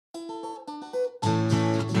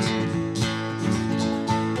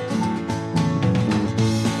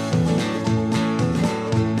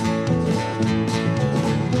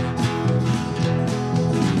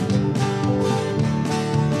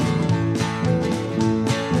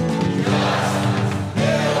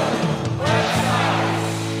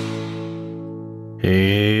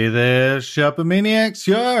Shopomaniacs.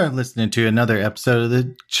 You're listening to another episode of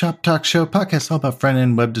the Shop Talk Show podcast, all about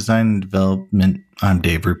front-end web design and development. I'm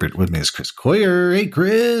Dave Rupert. With me is Chris Coyier. Hey,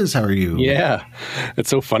 Chris, how are you? Yeah,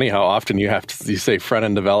 it's so funny how often you say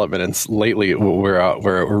front-end development, and lately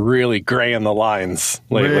we're really graying the lines.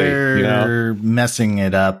 We're messing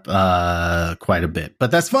it up quite a bit,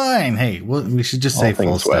 but that's fine. Hey, we should just say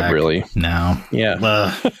full stack. Web, really. No. Yeah.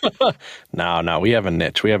 No. We have a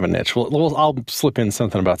niche. I'll slip in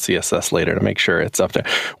something about CSS later to make sure it's up there.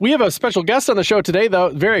 We have a special guest on the show today, though.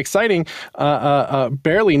 Very exciting.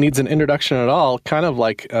 Barely needs an introduction at all. Kind of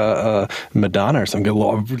like Madonna or something.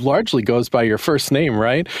 Largely goes by your first name,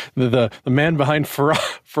 right? The man behind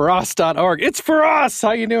Feross.org. It's Feross.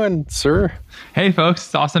 How you doing, sir? Hey, folks.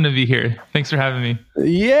 It's awesome to be here. Thanks for having me.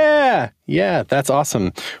 Yeah, that's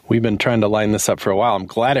awesome. We've been trying to line this up for a while. I'm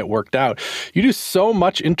glad it worked out. You do so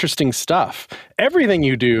much interesting stuff. Everything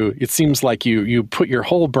you do, it seems like you put your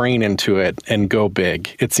whole brain into it and go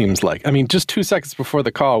big, it seems like. I mean, just 2 seconds before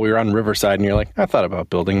the call, we were on Riverside, and you're like, I thought about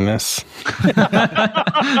building this.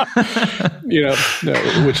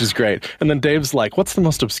 Which is great. And then Dave's like, what's the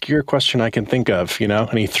most obscure question I can think of?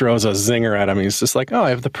 And he throws a zinger at him. He's just like, I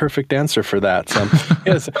have the perfect answer for that. So,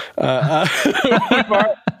 yes,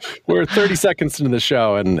 we're 30 seconds into the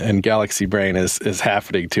show, and Galaxy Brain is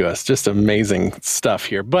happening to us. Just amazing stuff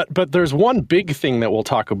here. But there's one big thing that we'll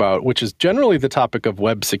talk about, which is generally the topic of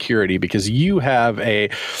web security, because you have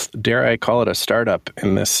dare I call it a startup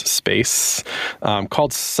in this space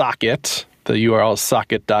called Socket. The URL is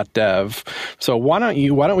socket.dev. So why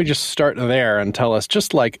don't we just start there and tell us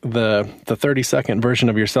just like the 30-second version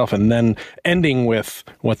of yourself, and then ending with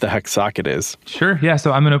what the heck Socket is. Sure. Yeah.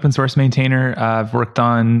 So I'm an open source maintainer. I've worked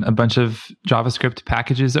on a bunch of JavaScript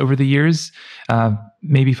packages over the years.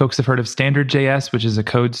 Maybe folks have heard of Standard.js, which is a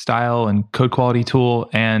code style and code quality tool,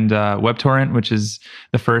 and WebTorrent, which is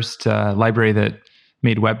the first library that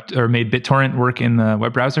made BitTorrent work in the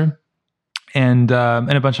web browser. And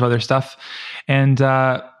a bunch of other stuff. And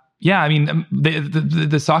the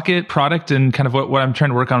Socket product and kind of what I'm trying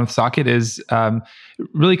to work on with Socket is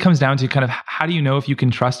really comes down to kind of how do you know if you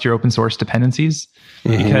can trust your open source dependencies?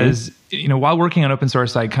 Mm-hmm. Because while working on open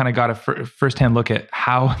source, I kind of got a firsthand look at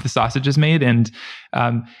how the sausage is made. And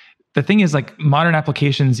the thing is, like, modern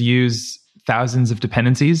applications use thousands of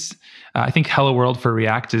dependencies. I think Hello World for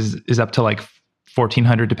React is up to like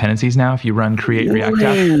 1,400 dependencies now. If you run create React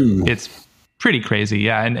app, it's pretty crazy.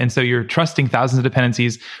 Yeah. And so you're trusting thousands of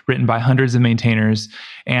dependencies written by hundreds of maintainers,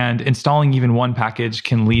 and installing even one package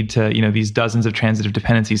can lead to, these dozens of transitive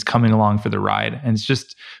dependencies coming along for the ride. And it's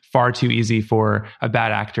just far too easy for a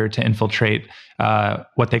bad actor to infiltrate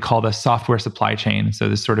what they call the software supply chain. So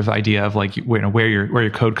this sort of idea of like where your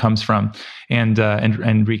code comes from,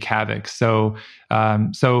 and wreak havoc. So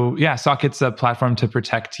Socket's a platform to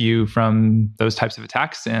protect you from those types of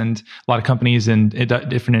attacks, and a lot of companies and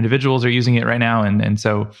different individuals are using it right now. And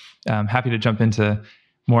so I'm happy to jump into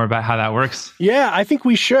more about how that works. Yeah, I think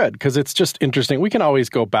we should, because it's just interesting. We can always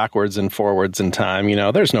go backwards and forwards in time.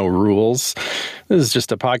 There's no rules. This is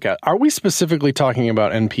just a podcast. Are we specifically talking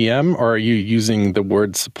about NPM, or are you using the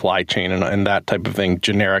word supply chain and that type of thing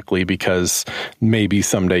generically because maybe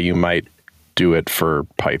someday you might do it for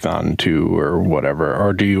Python too, or whatever?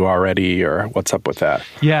 Or do you already, or what's up with that?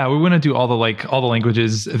 Yeah, we want to do all the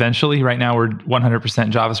languages eventually. Right now, we're 100%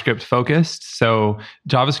 JavaScript focused. So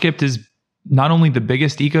JavaScript is not only the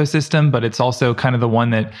biggest ecosystem, but it's also kind of the one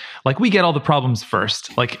that, like, we get all the problems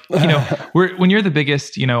first. Like, when you're the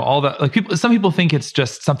biggest, some people think it's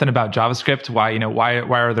just something about JavaScript. Why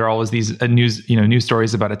are there always these news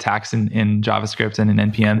stories about attacks in JavaScript and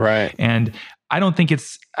in NPM? Right. And I don't think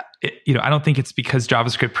it's because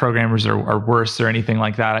JavaScript programmers are worse or anything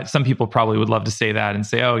like that. Some people probably would love to say that and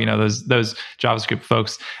say, those JavaScript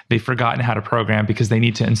folks, they've forgotten how to program because they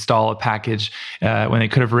need to install a package when they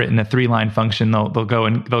could have written a 3-line function. They'll go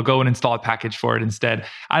and install a package for it instead.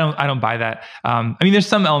 I don't buy that. There's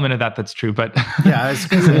some element of that's true, but yeah, it's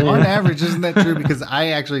because on average, isn't that true? Because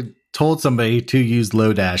I actually told somebody to use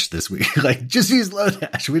Lodash this week. Like, just use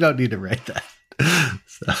Lodash. We don't need to write that.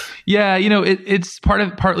 So. Yeah, it's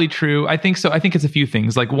partly true. I think so. I think it's a few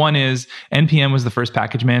things. Like, one is NPM was the first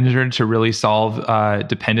package manager to really solve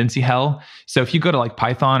dependency hell. So if you go to like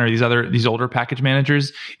Python or these older package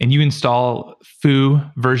managers, and you install foo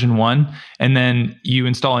version 1, and then you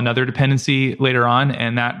install another dependency later on,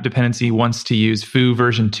 and that dependency wants to use foo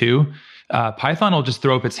version 2, Python will just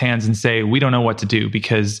throw up its hands and say, we don't know what to do,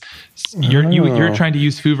 because you're trying to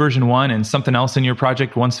use foo version 1 and something else in your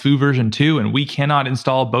project wants foo version 2, and we cannot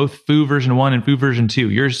install both foo version 1 and foo version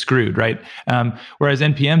 2. You're screwed, right? Whereas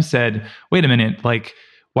NPM said, wait a minute, like,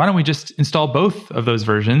 why don't we just install both of those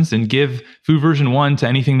versions and give foo version 1 to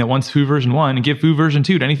anything that wants foo version 1 and give foo version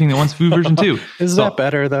 2 to anything that wants foo version 2? Is that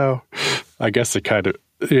better though? I guess it kind of,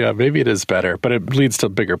 yeah, maybe it is better, but it leads to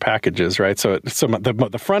bigger packages, right? So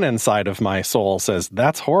the front end side of my soul says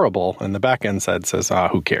that's horrible, and the back end side says,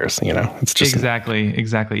 who cares? It's just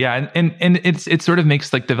exactly. Yeah, and it sort of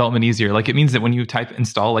makes like development easier. Like it means that when you type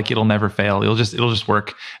install, like it'll never fail. It'll just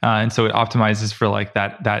work, and so it optimizes for like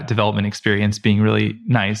that development experience being really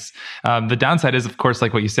nice. The downside is, of course,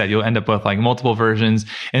 like what you said, you'll end up with like multiple versions,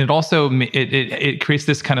 and it also it creates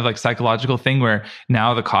this kind of like psychological thing where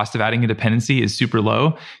now the cost of adding a dependency is super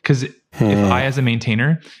low. Because if I, as a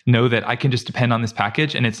maintainer, know that I can just depend on this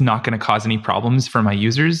package and it's not going to cause any problems for my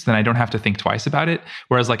users, then I don't have to think twice about it.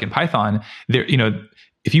 Whereas, like in Python,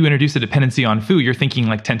 if you introduce a dependency on foo, you're thinking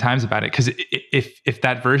like 10 times about it. Because if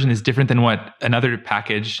that version is different than what another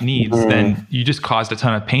package needs, then you just caused a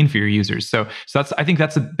ton of pain for your users. So I think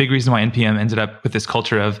that's a big reason why NPM ended up with this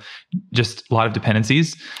culture of just a lot of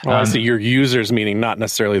dependencies. Well, I see your users, meaning not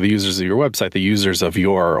necessarily the users of your website, the users of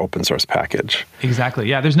your open source package. Exactly.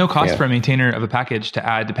 Yeah. There's no cost for a maintainer of a package to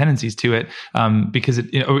add dependencies to it, because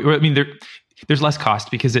there's less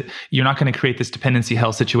cost because you're not going to create this dependency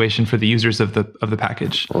hell situation for the users of the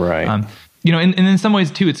package. Right. And in some ways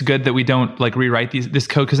too, it's good that we don't like rewrite this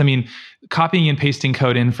code, because copying and pasting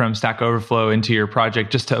code in from Stack Overflow into your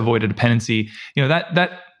project just to avoid a dependency,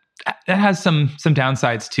 that has some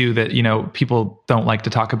downsides too that people don't like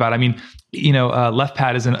to talk about.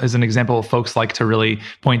 LeftPad is an example folks like to really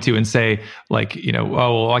point to and say like,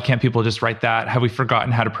 why can't people just write that? Have we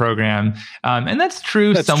forgotten how to program? And that's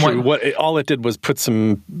true. That's somewhat. True. All it did was put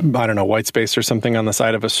some, white space or something on the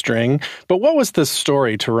side of a string. But what was the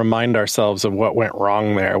story to remind ourselves of what went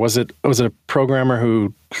wrong there? Was it a programmer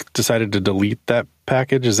who decided to delete that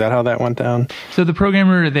package? Is that how that went down? So the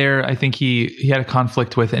programmer there, I think he had a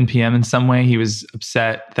conflict with NPM in some way. He was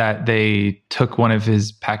upset that they took one of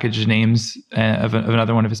his package names of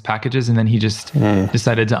another one of his packages, and then he just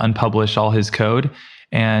decided to unpublish all his code,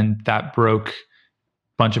 and that broke a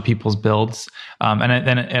bunch of people's builds. And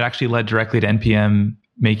then it actually led directly to NPM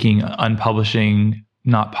making unpublishing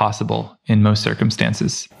not possible in most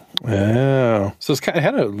circumstances. Oh, so it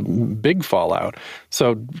had a big fallout.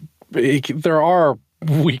 So there are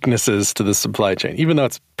weaknesses to the supply chain, even though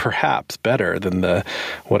it's perhaps better than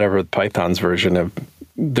whatever Python's version of.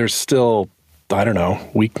 There's still,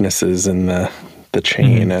 weaknesses in the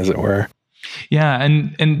chain, as it were. Yeah,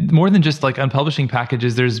 and more than just like unpublishing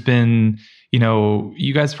packages, there's been,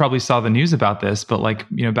 you guys probably saw the news about this, but like,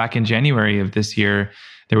 back in January of this year,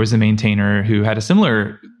 there was a maintainer who had a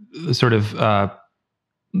similar sort of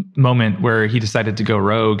moment where he decided to go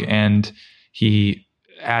rogue, and he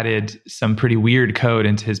added some pretty weird code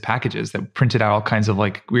into his packages that printed out all kinds of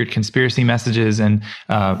like weird conspiracy messages and,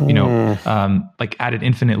 like added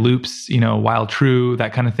infinite loops, while true,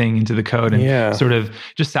 that kind of thing into the code, and sort of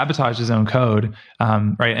just sabotaged his own code.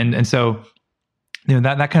 Right. And so,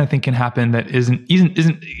 that kind of thing can happen. That isn't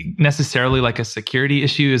necessarily like a security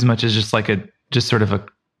issue as much as just like just sort of a,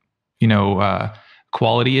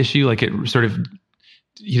 quality issue. Like it sort of,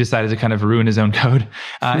 he decided to kind of ruin his own code.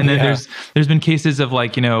 And then there's been cases of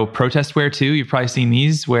like, protestware too. You've probably seen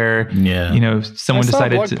these where, someone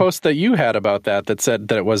decided a blog post that you had about that said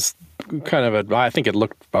that it was kind of I think it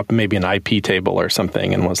looked up maybe an IP table or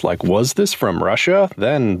something and was like, was this from Russia?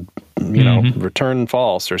 Then, return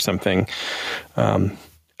false or something.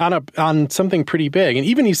 On something pretty big. And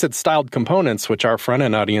even you said styled components, which our front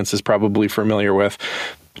end audience is probably familiar with.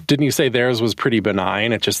 Didn't you say theirs was pretty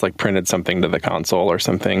benign? It just like printed something to the console or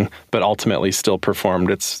something, but ultimately still performed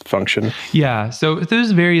its function? Yeah. So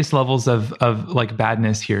there's various levels of like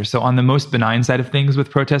badness here. So on the most benign side of things with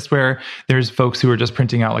protestware, there's folks who are just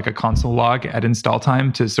printing out like a console log at install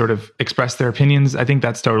time to sort of express their opinions. I think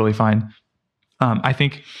that's totally fine. I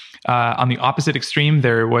think on the opposite extreme,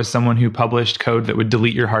 there was someone who published code that would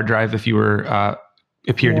delete your hard drive if you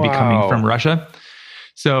appeared to be coming from Russia.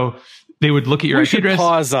 So they would look at your IP address.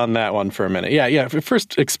 Pause on that one for a minute. Yeah.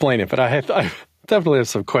 First, explain it, but I definitely have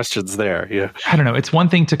some questions there. Yeah. I don't know. It's one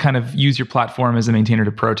thing to kind of use your platform as a maintainer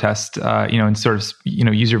to protest, and sort of,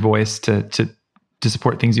 use your voice to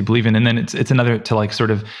support things you believe in, and then it's another to like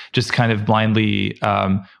sort of just kind of blindly,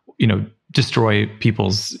 destroy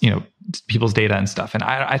people's data and stuff. And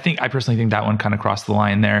I personally think that one kind of crossed the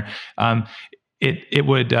line there. It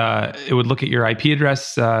would look at your IP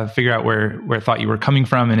address, figure out where it thought you were coming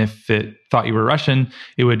from, and if it thought you were Russian,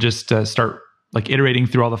 it would just start like iterating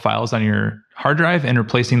through all the files on your hard drive and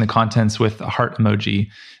replacing the contents with a heart emoji.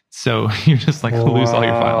 So you just like lose all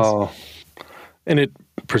your files. And it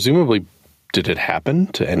presumably did it happen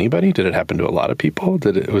to anybody? Did it happen to a lot of people?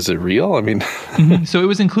 Was it real? I mean, So it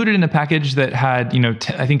was included in a package that had,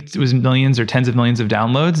 I think it was millions or tens of millions of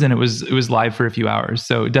downloads, and it was live for a few hours.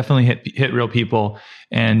 So it definitely hit real people.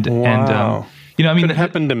 And wow. It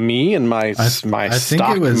happened to me in my stock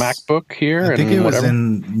MacBook here. I think it was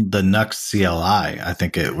in the Nux CLI. I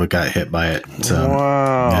think it got hit by it. So,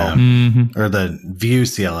 wow. Yeah. Or the Vue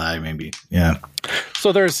CLI, maybe. Yeah.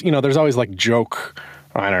 So there's always like joke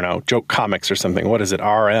comics or something. What is it?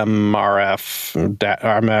 RF,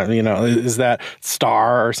 is that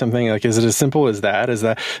star or something? Like, is it as simple as that? Is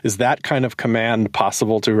that kind of command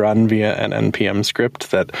possible to run via an NPM script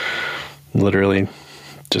that literally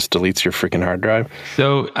just deletes your freaking hard drive?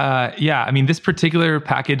 So, this particular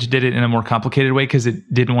package did it in a more complicated way because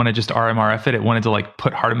it didn't want to just RMRF it. It wanted to like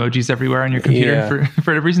put heart emojis everywhere on your computer for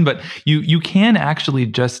whatever reason. But you can actually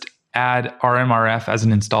just add RMRF as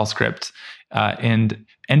an install script, and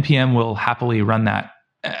NPM will happily run that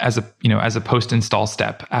as a post install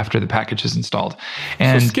step after the package is installed.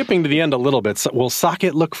 And so skipping to the end a little bit, will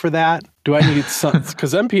Socket look for that? Do I need some?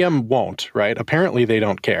 Because NPM won't, right? Apparently they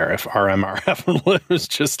don't care if RMRF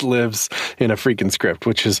just lives in a freaking script,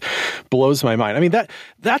 which blows my mind. I mean,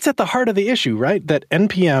 that's at the heart of the issue, right? That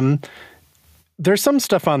NPM, there's some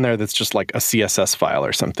stuff on there that's just like a CSS file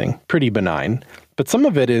or something, pretty benign, but some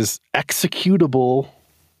of it is executable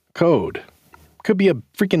code. Could be a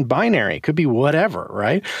freaking binary, could be whatever,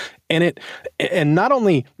 right? And not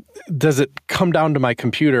only does it come down to my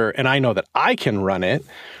computer and I know that I can run it,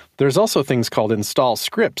 there's also things called install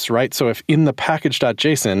scripts, right? So if in the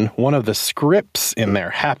package.json, one of the scripts in there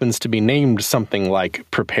happens to be named something like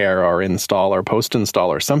prepare or install or post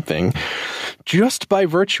install or something, just by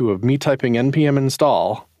virtue of me typing npm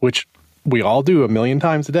install, which we all do a million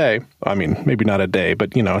times a day. I mean, maybe not a day,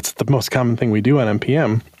 but it's the most common thing we do on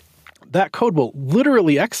npm. That code will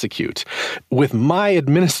literally execute with my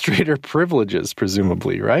administrator privileges,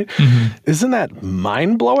 presumably, right? Mm-hmm. Isn't that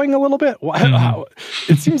mind-blowing a little bit?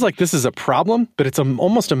 It seems like this is a problem, but it's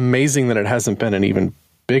almost amazing that it hasn't been an even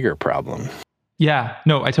bigger problem. Yeah,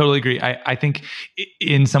 no, I totally agree. I think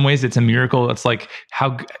in some ways it's a miracle. It's like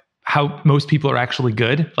how most people are actually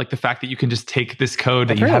good. Like the fact that you can just take this code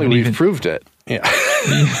that apparently you haven't we've proved it. Yeah.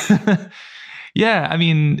 Yeah, I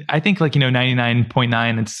mean, I think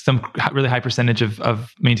 99.9, it's some really high percentage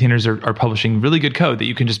of maintainers are publishing really good code that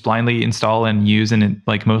you can just blindly install and use, and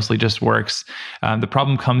it mostly just works. The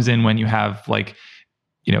problem comes in when you have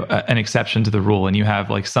an exception to the rule, and you have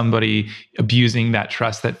somebody abusing that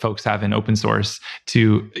trust that folks have in open source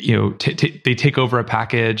to they take over a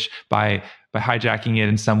package by hijacking it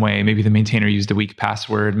in some way. Maybe the maintainer used a weak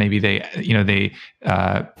password. Maybe they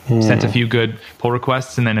sent a few good pull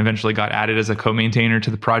requests and then eventually got added as a co-maintainer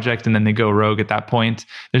to the project, and then they go rogue at that point.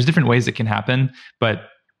 There's different ways it can happen, but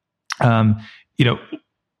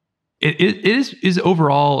it is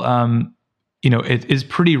overall it is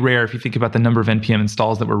pretty rare if you think about the number of NPM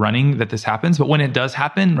installs that we're running that this happens. But when it does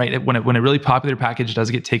happen, right, when a really popular package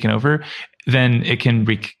does get taken over, then it can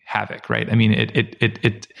wreak havoc, right? I mean,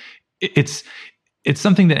 it's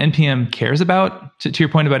something that NPM cares about. To your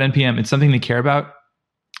point about NPM, it's something they care about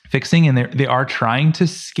fixing, and they are trying to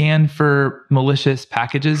scan for malicious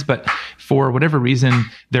packages, but for whatever reason,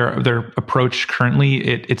 their approach currently,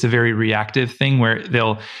 it's a very reactive thing where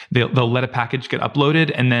they'll let a package get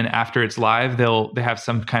uploaded, and then after it's live, they have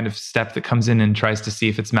some kind of step that comes in and tries to see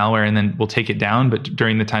if it's malware, and then we'll take it down. But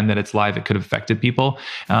during the time that it's live, it could have affected people.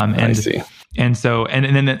 I see. And so,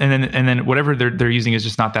 and then whatever they're using is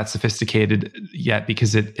just not that sophisticated yet,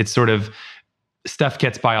 because it's sort of stuff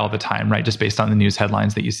gets by all the time, right? Just based on the news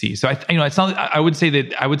headlines that you see. So it's not. I would say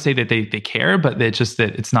that they care, but it's just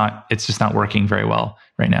that it's just not working very well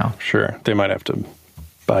right now. Sure, they might have to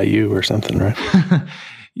buy you or something, right?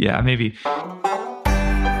 Yeah, maybe.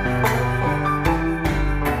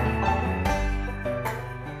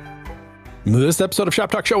 This episode of Shop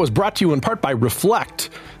Talk Show was brought to you in part by Reflect.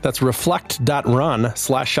 That's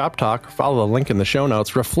reflect.run/shoptalk. Follow the link in the show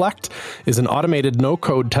notes. Reflect is an automated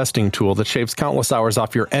no-code testing tool that shaves countless hours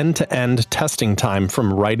off your end-to-end testing time,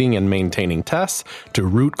 from writing and maintaining tests to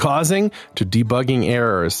root causing to debugging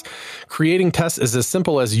errors. Creating tests is as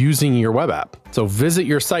simple as using your web app. So visit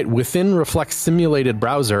your site within Reflect's simulated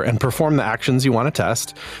browser and perform the actions you want to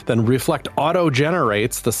test. Then Reflect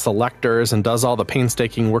auto-generates the selectors and does all the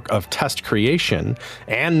painstaking work of test creation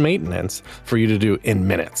and maintenance for you to do in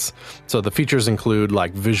minutes. So the features include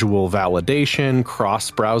like visual validation,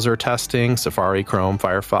 cross-browser testing, Safari, Chrome,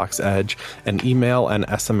 Firefox, Edge, and email and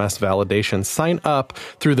SMS validation. Sign up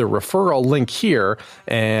through the referral link here,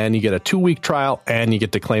 and you get a 2-week trial, and you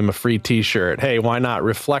get to claim a free t-shirt. Hey, why not?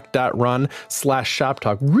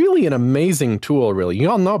 Reflect.run/ShopTalk. Really an amazing tool, really. You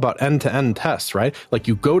all know about end-to-end tests, right? Like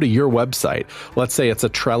you go to your website. Let's say it's a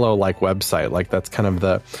Trello-like website, like that's kind of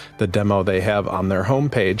the demo they have on their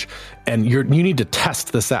homepage, and you need to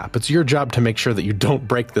test this app. It's your job to make sure that you don't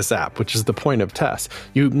break this app, which is the point of tests.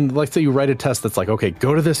 Let's say you write a test that's like, okay,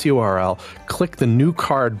 go to this URL, click the new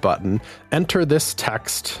card button, enter this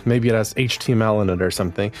text, maybe it has HTML in it or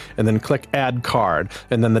something, and then click add card.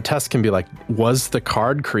 And then the test can be like, was the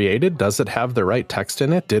card created? Does it have the right text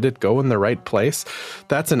in it? Did it go in the right place?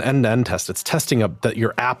 That's an end-to-end test. It's testing that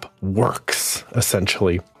your app works,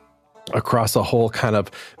 essentially, across a whole kind of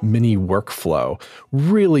mini workflow.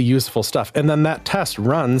 Really useful stuff. And then that test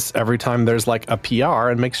runs every time there's like a PR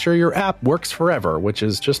and makes sure your app works forever, which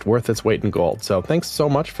is just worth its weight in gold. So thanks so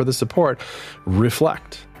much for the support.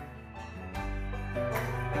 Reflect.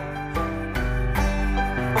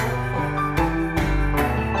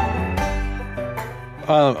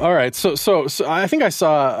 All right. So I think I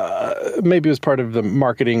saw, maybe it was part of the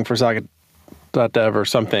marketing for Socket.dev or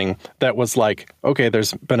something that was like, okay,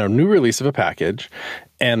 there's been a new release of a package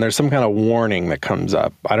and there's some kind of warning that comes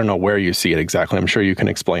up. I don't know where you see it exactly. I'm sure you can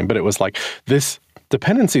explain, but it was like this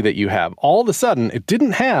dependency that you have, all of a sudden it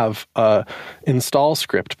didn't have a install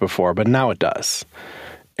script before, but now it does.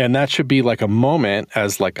 And that should be like a moment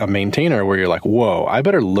as like a maintainer where you're like, whoa, I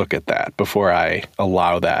better look at that before I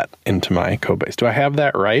allow that into my code base. Do I have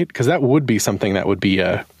that right? Because that would be something that would be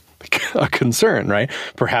a concern, right?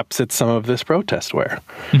 Perhaps it's some of this protestware.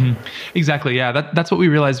 Mm-hmm. Exactly. Yeah. That's what we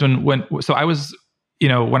realized when I was,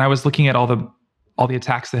 when I was looking at all the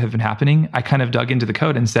attacks that have been happening, I kind of dug into the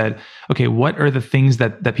code and said, okay, what are the things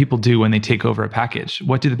that people do when they take over a package?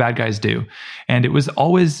 What do the bad guys do? And it was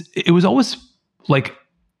always like,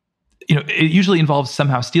 it usually involves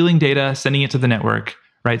somehow stealing data, sending it to the network,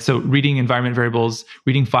 right? So reading environment variables,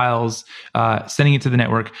 reading files, sending it to the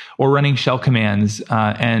network, or running shell commands,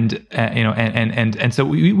 and so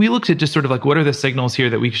we looked at just sort of like, what are the signals here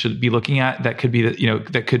that we should be looking at that could be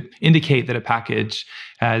that could indicate that a package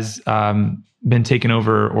has been taken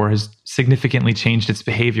over or has significantly changed its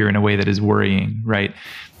behavior in a way that is worrying, right?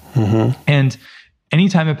 Mm-hmm. And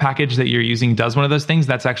anytime a package that you're using does one of those things,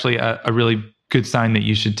 that's actually a really good sign that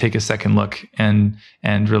you should take a second look and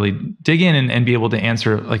really dig in and be able to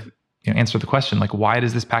answer the question, like, why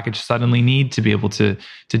does this package suddenly need to be able to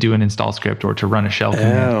do an install script or to run a shell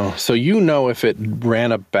command? Oh, so if it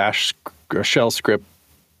ran a bash or shell script,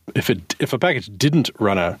 if a package didn't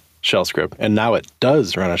run a shell script and now it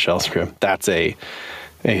does run a shell script, that's a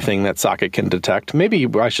thing that Socket can detect. Maybe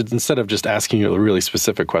I should, instead of just asking you really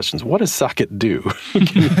specific questions, what does Socket do?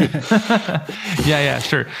 Yeah,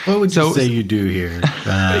 sure. What would you say you do here?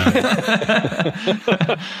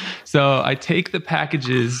 So I take the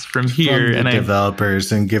packages from here from the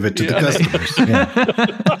developers and give it to the customers. Yeah.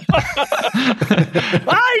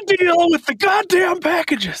 I deal with the goddamn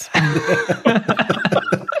packages.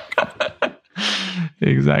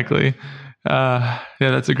 Exactly. Yeah,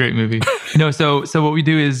 that's a great movie. So what we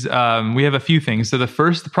do is we have a few things. So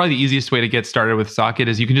probably the easiest way to get started with Socket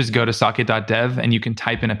is you can just go to socket.dev and you can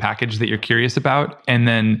type in a package that you're curious about and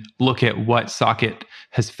then look at what Socket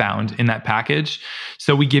has found in that package.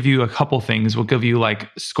 So we give you a couple things. We'll give you like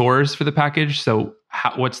scores for the package. So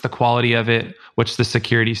what's the quality of it? What's the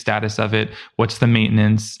security status of it? What's the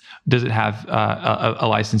maintenance? Does it have a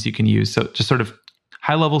license you can use? So just sort of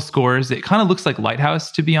high-level scores. It kind of looks like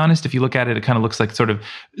Lighthouse, to be honest. If you look at it, it kind of looks like sort of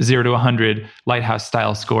 0 to 100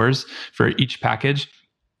 Lighthouse-style scores for each package.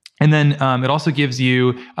 And then it also gives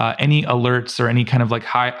you any alerts or any kind of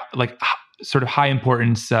high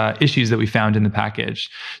importance issues that we found in the package.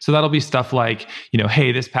 So that'll be stuff like,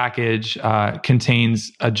 hey, this package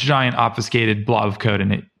contains a giant obfuscated blob of code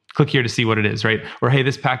in it. Click here to see what it is, right? Or, hey,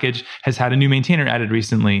 this package has had a new maintainer added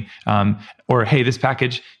recently. Or, hey, this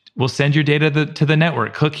package will send your data to the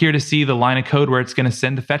network. Click here to see the line of code where it's going to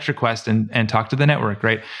send the fetch request and talk to the network,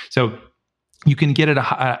 right? So you can get at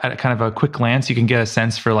a kind of a quick glance, you can get a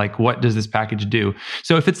sense for like, what does this package do?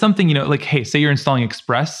 So if it's something, like, hey, say you're installing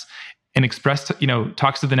Express, and Express,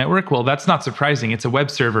 talks to the network, well, that's not surprising. It's a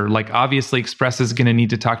web server. Like, obviously, Express is going to need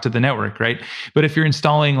to talk to the network, right? But if you're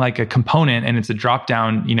installing like a component and it's a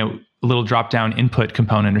drop-down, a little drop-down input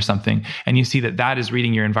component or something, and you see that is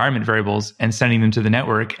reading your environment variables and sending them to the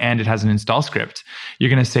network, and it has an install script, you're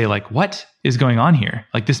going to say like, what is going on here?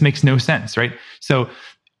 Like, this makes no sense, right? So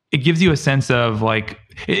it gives you a sense of like,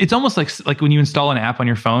 it's almost like when you install an app on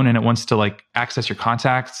your phone and it wants to like access your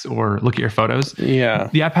contacts or look at your photos. Yeah.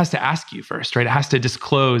 The app has to ask you first, right? It has to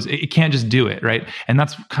disclose. It can't just do it, right? And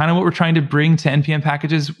that's kind of what we're trying to bring to NPM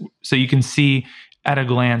packages. So you can see at a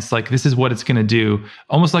glance, like this is what it's going to do,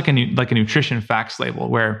 almost like a nutrition facts label,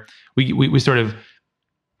 where we sort of,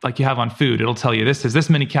 like you have on food, it'll tell you this has this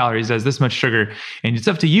many calories, has this much sugar, and it's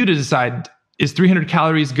up to you to decide, is 300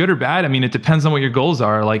 calories good or bad? I mean, it depends on what your goals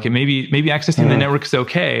are. Like maybe accessing the network's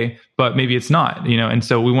okay, but maybe it's not, And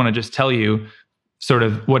so we want to just tell you sort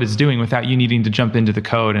of what it's doing without you needing to jump into the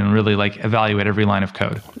code and really like evaluate every line of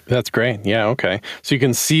code. That's great. Yeah. Okay. So you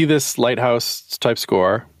can see this Lighthouse type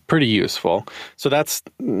score. Pretty useful. So that's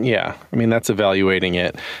evaluating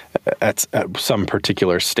it at some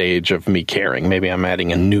particular stage of me caring. Maybe I'm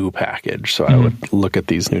adding a new package. So I would look at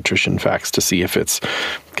these nutrition facts to see if it's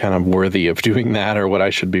kind of worthy of doing that or what I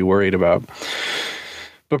should be worried about.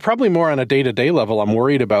 But probably more on a day-to-day level, I'm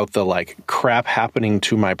worried about the like crap happening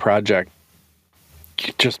to my project.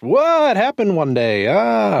 Just what happened one day?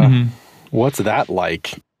 What's that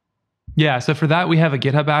like? Yeah, so for that, we have a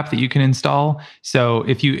GitHub app that you can install. So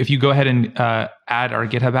if you go ahead and add our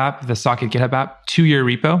GitHub app, the Socket GitHub app, to your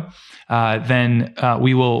repo, then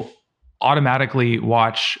we will automatically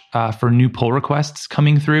watch for new pull requests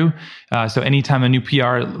coming through. So anytime a new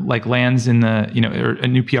PR like lands in the, or a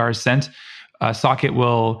new PR is sent, Socket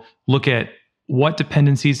will look at what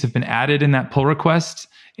dependencies have been added in that pull request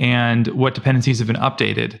and what dependencies have been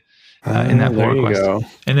updated. In that pull request. Go.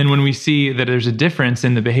 And then when we see that there's a difference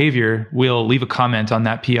in the behavior, we'll leave a comment on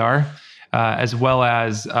that PR, as well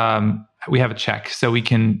as we have a check. So we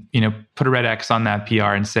can, put a red X on that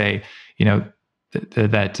PR and say,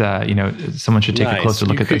 that someone should take a closer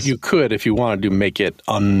look at this. You could, if you wanted to, make it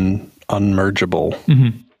unmergeable.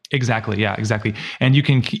 Mm-hmm. Exactly. Yeah, exactly. And you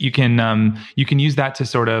can use that to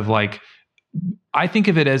sort of like, I think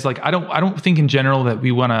of it as like, I don't think in general that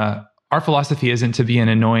we want to, our philosophy isn't to be an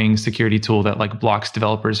annoying security tool that like blocks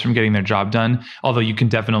developers from getting their job done, although you can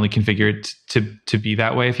definitely configure it to be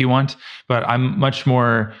that way if you want. But I'm much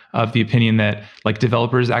more of the opinion that like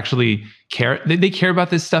developers actually care. They care about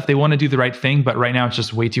this stuff. They want to do the right thing, but right now it's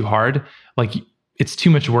just way too hard. Like it's too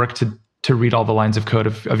much work to read all the lines of code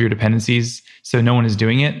of your dependencies. So no one is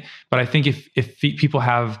doing it. But I think if people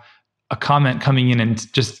have a comment coming in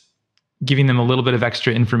and just giving them a little bit of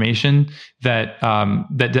extra information, that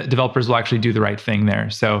developers will actually do the right thing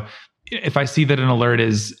there. So if I see that an alert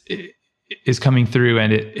is coming through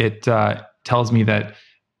and it tells me that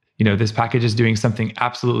this package is doing something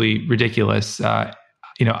absolutely ridiculous, I'm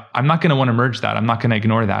not going to want to merge that. I'm not going to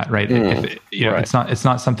ignore that, right? Right. It's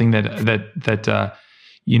not something that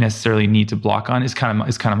you necessarily need to block on. Is kind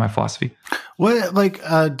of my philosophy. What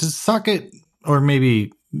does Socket, or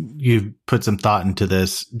maybe you've put some thought into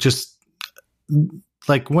this, just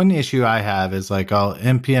like one issue I have is like I'll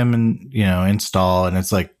npm and install, and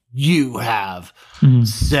it's like you have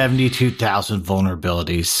 72,000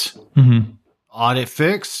 vulnerabilities. Audit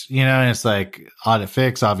fix, and it's like audit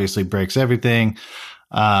fix obviously breaks everything.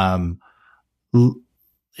 And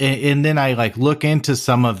then I like look into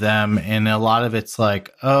some of them, and a lot of it's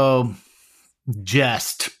like, oh,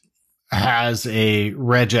 Jest has a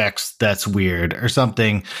regex that's weird or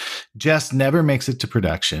something. Just never makes it to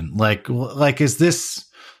production. Like, is this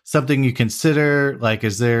something you consider? Like,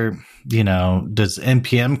 is there, does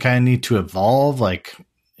NPM kind of need to evolve, like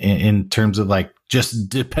in terms of like just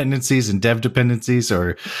dependencies and dev dependencies,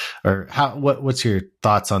 or what's your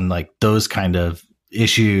thoughts on like those kind of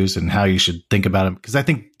issues and how you should think about them? Because I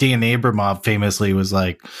think Dan Abramov famously was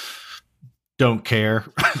like, don't care.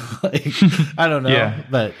 Like, I don't know. Yeah.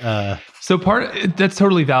 But so that's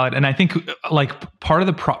totally valid. And I think like part of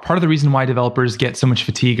the reason why developers get so much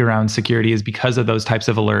fatigue around security is because of those types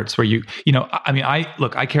of alerts where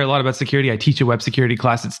I care a lot about security. I teach a web security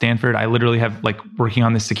class at Stanford. I literally have like working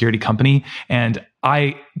on this security company, and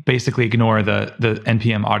I basically ignore the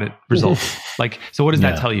NPM audit results. Like, so what does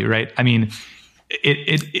that tell you, right? I mean,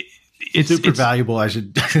 it's super valuable. I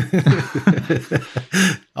should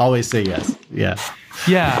always say yes. Yeah.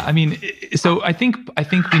 Yeah. I mean, so I think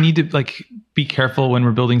we need to like be careful when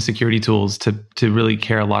we're building security tools to really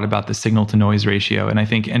care a lot about the signal to noise ratio. And I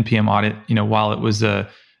think NPM audit, while it was a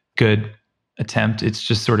good attempt, it's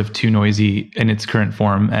just sort of too noisy in its current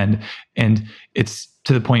form. And it's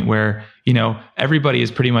to the point where, everybody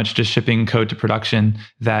is pretty much just shipping code to production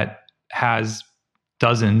that has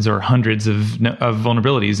dozens or hundreds of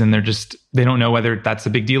vulnerabilities, and they don't know whether that's a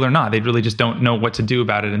big deal or not. They really just don't know what to do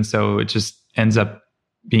about it, and so it just ends up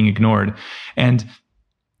being ignored. And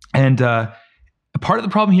part of the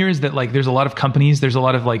problem here is that like there's a lot of companies, there's a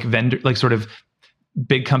lot of like vendor, like sort of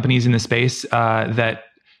big companies in the space that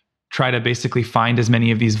try to basically find as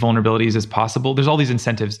many of these vulnerabilities as possible. There's all these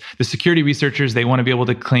incentives. The security researchers, they want to be able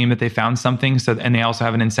to claim that they found something, and they also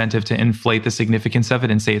have an incentive to inflate the significance of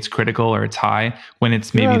it and say it's critical or it's high when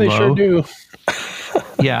it's maybe low. They sure do.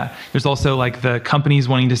 Yeah. There's also like the companies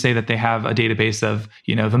wanting to say that they have a database of,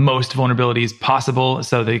 the most vulnerabilities possible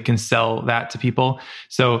so they can sell that to people.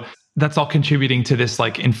 So that's all contributing to this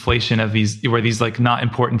like inflation of these, where these like not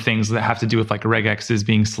important things that have to do with like regexes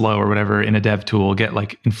being slow or whatever in a dev tool get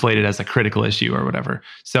like inflated as a critical issue or whatever.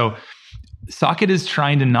 So Socket is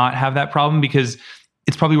trying to not have that problem, because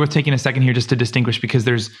it's probably worth taking a second here just to distinguish, because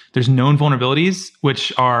there's known vulnerabilities,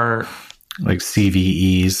 which are like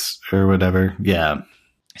CVEs or whatever. Yeah.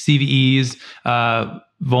 CVEs,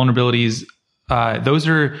 vulnerabilities. Those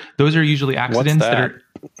are usually accidents that are.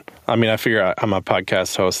 I mean, I figure I'm a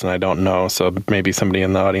podcast host and I don't know, so maybe somebody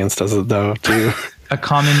in the audience does it though too.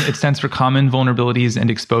 It stands for common vulnerabilities and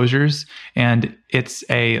exposures, and it's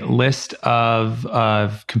a list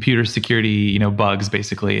of computer security, bugs.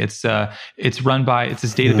 Basically, it's this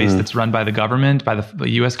database that's run by the government, by the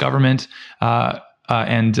U.S. government,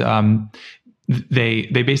 and they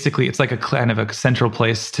basically, it's like a kind of a central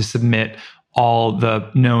place to submit all the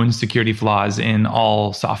known security flaws in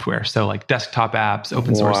all software. So like desktop apps,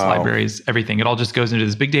 open source libraries, everything. It all just goes into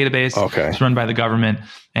this big database. Okay. It's run by the government.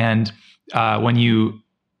 And when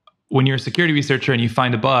you're a security researcher and you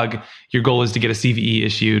find a bug, your goal is to get a CVE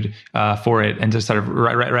issued for it, and to sort of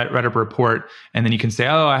write up a report. And then you can say,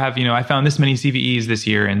 oh, I found this many CVEs this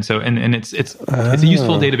year. And so, and it's a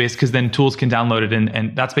useful database, because then tools can download it.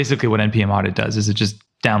 And that's basically what NPM Audit does, is it just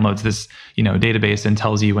downloads this, database and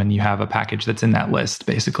tells you when you have a package that's in that list,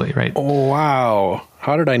 basically, right? Oh, wow.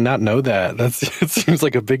 How did I not know that? It seems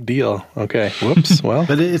like a big deal. Okay. Whoops. Well,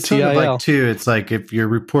 but it's sort of like too, it's like if you're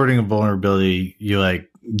reporting a vulnerability, you like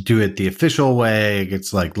do it the official way. It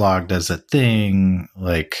gets like logged as a thing.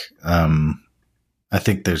 Like, I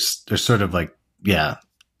think there's sort of like, yeah,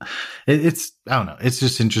 it's, I don't know. It's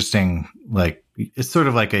just interesting. Like, it's sort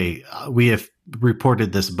of like we have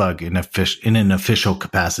reported this bug in an official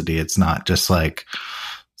capacity. It's not just like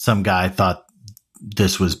some guy thought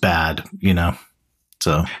this was bad,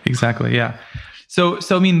 So exactly, yeah. So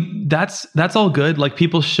I mean, that's all good. Like,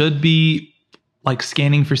 people should be like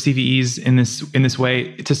scanning for CVEs in this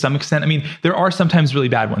way to some extent. I mean, there are sometimes really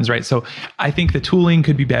bad ones, right? So I think the tooling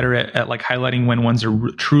could be better at like highlighting when ones are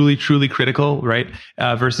truly, truly critical, right?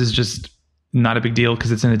 Versus just not a big deal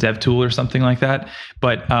because it's in a dev tool or something like that.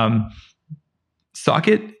 But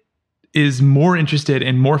Socket is more interested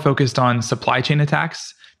and more focused on supply chain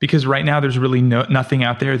attacks, because right now there's really nothing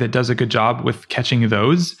out there that does a good job with catching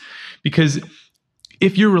those. Because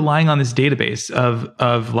if you're relying on this database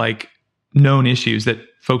of like known issues that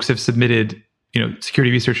folks have submitted,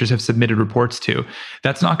 security researchers have submitted reports to,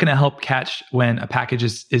 that's not going to help catch when a package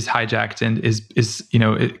is hijacked and is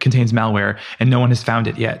it contains malware and no one has found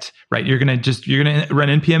it yet, right? You're going to run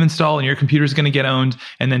npm install and your computer's going to get owned,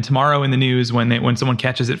 and then tomorrow in the news when someone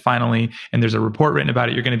catches it finally and there's a report written about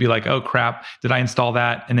it, you're going to be like, oh crap, did I install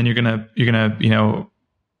that? And then you're going to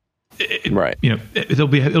right. It'll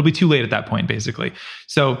be too late at that point, basically.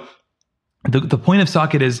 So the point of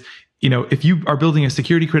Socket is, if you are building a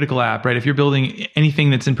security critical app, right? If you're building anything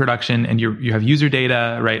that's in production and you have user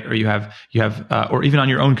data, right? Or you have, or even on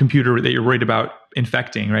your own computer that you're worried about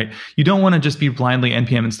infecting, right? You don't want to just be blindly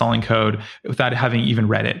npm installing code without having even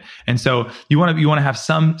read it. And so you want to have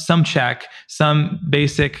some check, some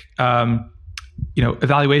basic,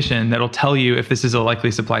 evaluation that'll tell you if this is a likely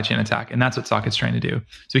supply chain attack. And that's what Socket's trying to do.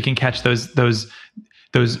 So we can catch those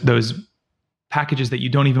packages that you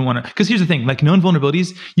don't even want to, because here's the thing, like known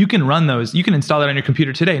vulnerabilities, you can run those, you can install that on your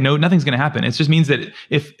computer today. No, nothing's going to happen. It just means that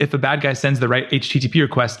if a bad guy sends the right HTTP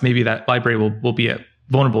request, maybe that library will be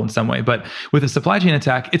vulnerable in some way. But with a supply chain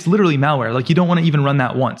attack, it's literally malware. Like, you don't want to even run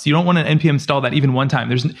that once. You don't want to npm install that even one time.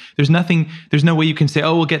 There's no way you can say,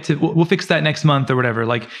 oh, we'll fix that next month or whatever.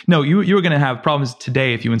 Like, no, you're going to have problems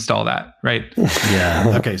today if you install that, right?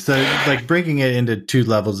 Yeah. Okay. So like breaking it into two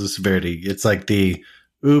levels of severity, it's like the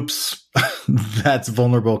oops, that's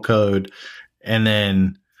vulnerable code. And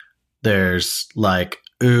then there's like,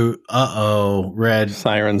 ooh, red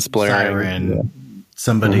sirens blaring. Siren.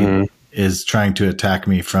 Somebody is trying to attack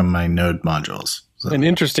me from my node modules. So. And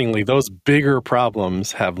interestingly, those bigger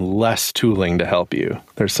problems have less tooling to help you.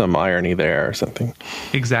 There's some irony there or something.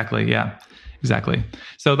 Exactly. Yeah. Exactly.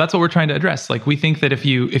 So that's what we're trying to address. Like, we think that if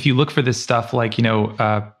you look for this stuff, like,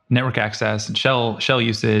 network access and shell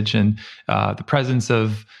usage and the presence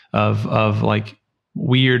of like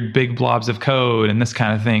weird big blobs of code and this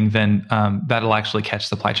kind of thing, then that'll actually catch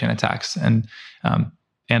supply chain attacks. And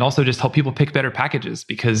and also just help people pick better packages,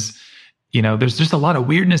 because there's just a lot of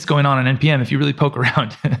weirdness going on in NPM. If you really poke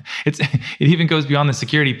around, it even goes beyond the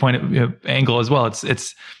security angle as well.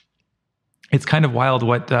 It's kind of wild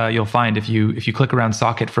what you'll find if you click around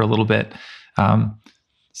Socket for a little bit.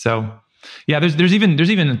 So yeah, there's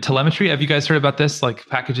even telemetry. Have you guys heard about this? Like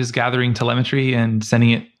packages gathering telemetry and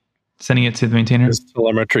sending it to the maintainer. Is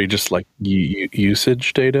telemetry just like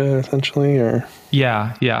usage data essentially, or?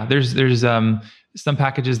 Yeah. There's some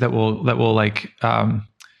packages that will like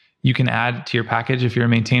you can add to your package if you're a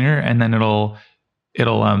maintainer, and then it'll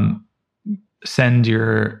send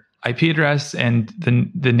your IP address and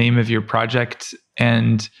the name of your project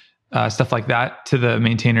and stuff like that to the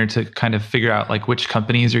maintainer to kind of figure out like which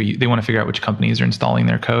companies they want to figure out which companies are installing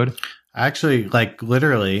their code. Actually, like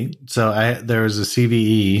literally, so there was a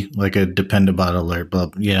CVE, like a Dependabot alert,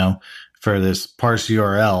 but for this parse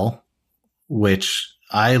URL, which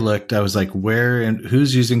I looked, I was like, where and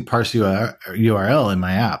who's using parse URL in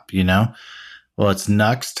my app? Well, it's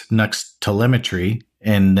Nuxt telemetry,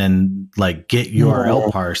 and then like get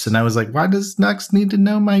URL parse. And I was like, why does Nuxt need to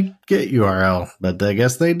know my get URL? But I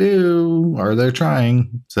guess they do, or they're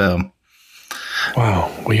trying. So,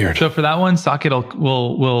 wow, weird. So for that one, Socket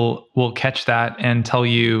will catch that and tell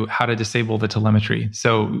you how to disable the telemetry.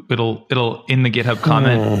 So it'll in the GitHub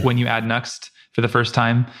comment when you add Nuxt for the first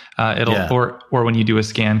time, or when you do a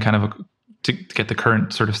scan kind of to get the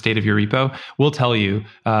current sort of state of your repo, we'll tell you,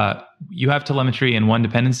 you have telemetry in one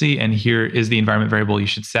dependency, and here is the environment variable you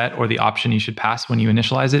should set, or the option you should pass when you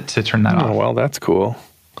initialize it to turn that off. Oh, well, that's cool.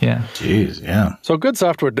 Yeah. Jeez, yeah. So good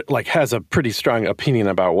software like has a pretty strong opinion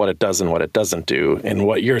about what it does and what it doesn't do. And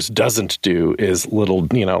what yours doesn't do is little,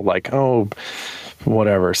 like,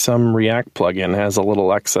 whatever, some React plugin has a little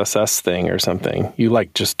XSS thing or something. You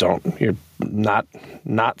just don't. You're not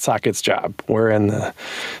Socket's job. We're in the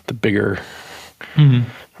bigger. Mm-hmm.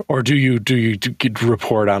 Or do you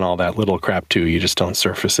report on all that little crap too? You just don't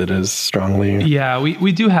surface it as strongly. Yeah,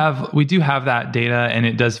 we do have that data, and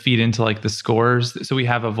it does feed into like the scores. So we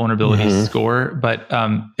have a vulnerability score, but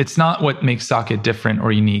it's not what makes Socket different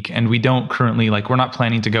or unique. And we don't currently we're not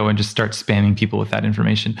planning to go and just start spamming people with that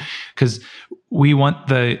information, because we want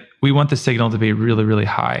the signal to be really, really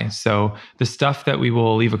high. So the stuff that we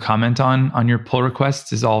will leave a comment on your pull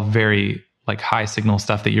requests is all very high signal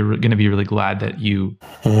stuff that you're going to be really glad that you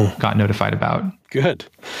got notified about. Good.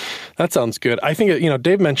 That sounds good. I think,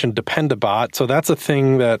 Dave mentioned Dependabot. So that's a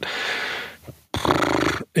thing that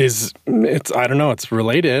I don't know, it's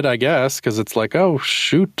related, I guess, because it's like, oh,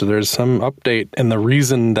 shoot, there's some update. And the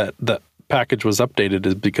reason that the package was updated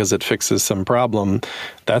is because it fixes some problem.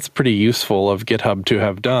 That's pretty useful of GitHub to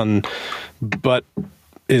have done, but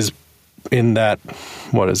is in that,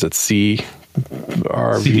 what is it, CVE.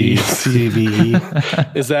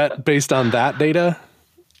 Is that based on that data?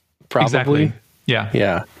 Probably. Exactly. Yeah.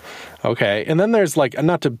 Yeah. Okay. And then there's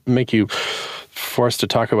not to make you forced to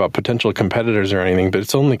talk about potential competitors or anything, but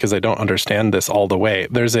it's only because I don't understand this all the way.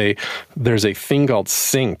 There's a thing called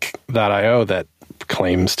sync.io that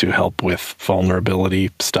claims to help with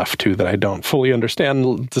vulnerability stuff too that I don't fully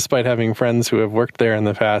understand, despite having friends who have worked there in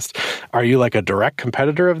the past. Are you like a direct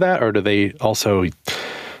competitor of that, or are they also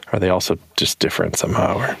just different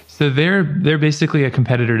somehow? So they're basically a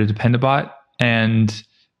competitor to Dependabot, and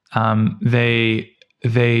they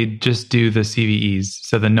just do the CVEs,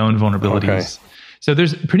 so the known vulnerabilities. Okay. So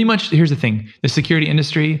there's pretty much, here's the thing, the security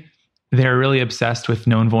industry, they're really obsessed with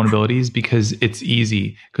known vulnerabilities because it's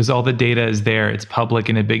easy, because all the data is there, it's public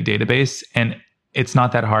in a big database, and it's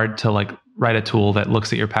not that hard to write a tool that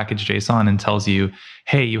looks at your package JSON and tells you,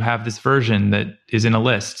 hey, you have this version that is in a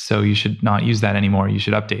list, so you should not use that anymore. You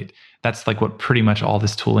should update. That's what pretty much all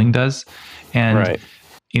this tooling does. And, right.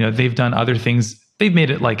 They've done other things. They've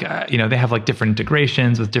made it they have different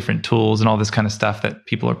integrations with different tools and all this kind of stuff that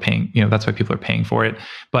people are paying, that's why people are paying for it.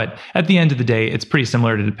 But at the end of the day, it's pretty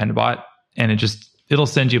similar to Dependabot, and it'll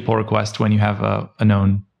send you a pull request when you have a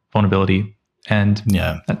known vulnerability. And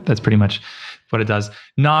that's pretty much what it does.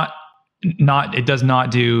 It does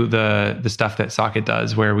not do the stuff that Socket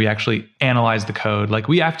does, where we actually analyze the code.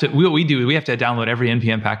 We have to download every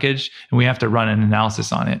NPM package, and we have to run an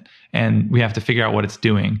analysis on it, and we have to figure out what it's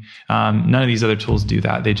doing. None of these other tools do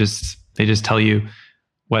that. They just tell you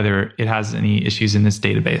whether it has any issues in this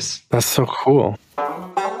database. That's so cool.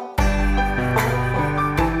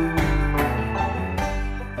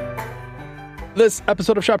 This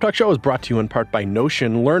episode of Shop Talk Show is brought to you in part by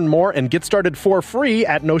Notion. Learn more and get started for free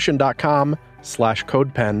at Notion.com.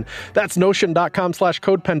 notion.com/codepen. That's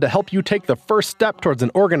notion.com/codepen to help you take the first step towards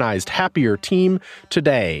an organized, happier team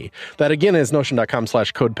today. That again is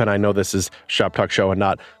notion.com/codepen. I know this is Shop Talk Show and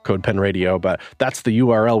not CodePen Radio, but that's the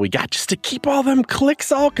URL we got just to keep all them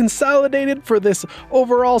clicks all consolidated for this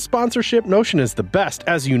overall sponsorship. Notion is the best.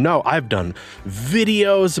 As you know, I've done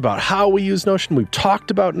videos about how we use Notion. We've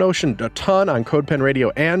talked about Notion a ton on CodePen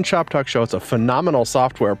Radio and Shop Talk Show. It's a phenomenal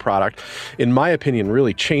software product. In my opinion,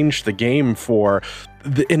 really changed the game for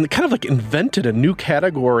and kind of like invented a new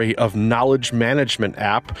category of knowledge management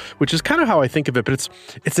app, which is kind of how I think of it. But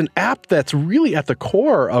it's an app that's really at the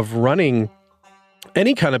core of running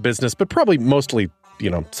any kind of business, but probably mostly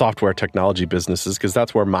software technology businesses, because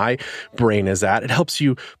that's where my brain is at. It helps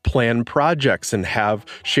you plan projects and have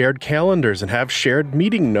shared calendars and have shared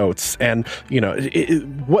meeting notes. And,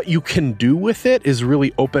 what you can do with it is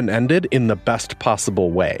really open-ended in the best possible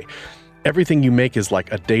way. Everything you make is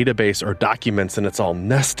like a database or documents, and it's all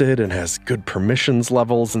nested and has good permissions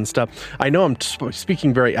levels and stuff. I know I'm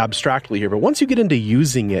speaking very abstractly here, but once you get into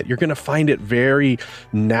using it, you're going to find it very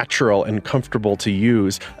natural and comfortable to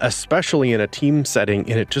use, especially in a team setting,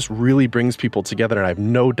 and it just really brings people together. And I have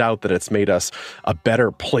no doubt that it's made us a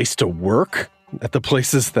better place to work at the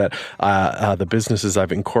places that the businesses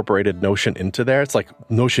I've incorporated Notion into there. It's like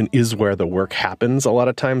Notion is where the work happens a lot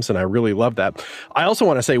of times, and I really love that. I also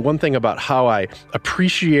want to say one thing about how I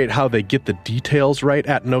appreciate how they get the details right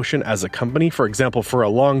at Notion as a company. For example, for a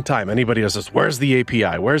long time, anybody does this, where's the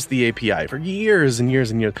API? Where's the API? For years and years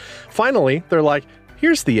and years. Finally, they're like,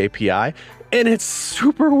 here's the API. And it's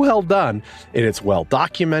super well done, and it's well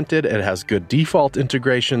documented. It has good default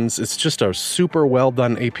integrations. It's just a super well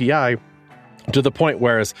done API, to the point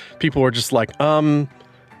where people were just like,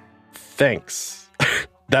 thanks.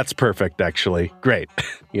 That's perfect, actually. Great.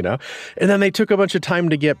 And then they took a bunch of time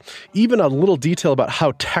to get even a little detail about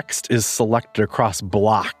how text is selected across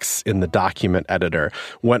blocks in the document editor.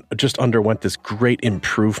 Underwent this great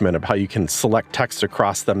improvement of how you can select text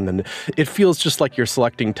across them. And it feels just like you're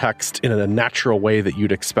selecting text in a natural way that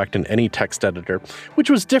you'd expect in any text editor, which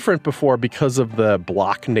was different before because of the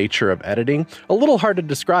block nature of editing. A little hard to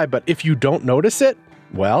describe, but if you don't notice it,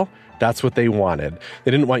 well, that's what they wanted.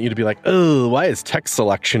 They didn't want you to be like, oh, why is text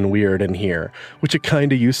selection weird in here? Which it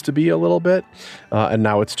kind of used to be a little bit. And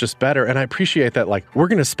now it's just better. And I appreciate that, we're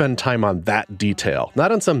going to spend time on that detail.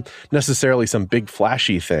 Not on necessarily some big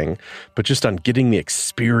flashy thing, but just on getting the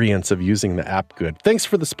experience of using the app good. Thanks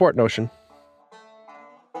for the support, Notion.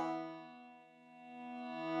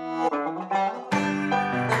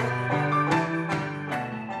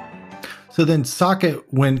 So then Socket,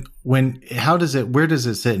 where does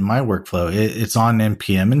it sit in my workflow? It's on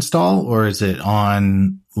NPM install, or is it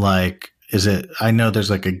on I know there's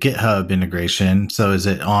like a GitHub integration. So is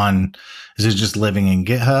it just living in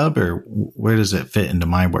GitHub, or where does it fit into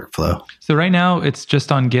my workflow? So right now it's just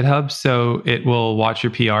on GitHub. So it will watch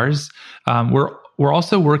your PRs. We're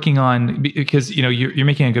also working on, because, you're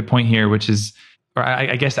making a good point here, which is, or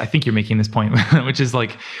I guess I think you're making this point, which is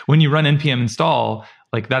like when you run NPM install,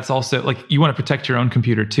 that's also you want to protect your own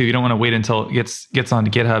computer too. You don't want to wait until it gets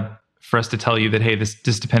onto GitHub for us to tell you that, hey,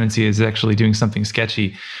 this dependency is actually doing something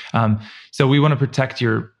sketchy. So we want to protect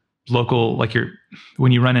your local,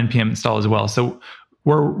 when you run NPM install as well. So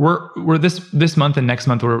we're this month and next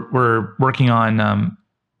month we're working on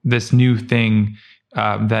this new thing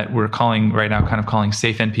that we're calling right now, kind of calling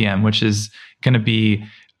Safe NPM, which is going to be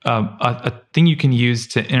a thing you can use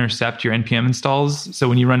to intercept your NPM installs. So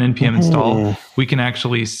when you run NPM install, we can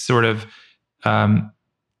actually sort of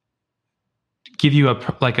give you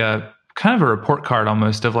a kind of a report card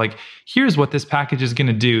almost of here's what this package is going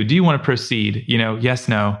to do. Do you want to proceed? Yes,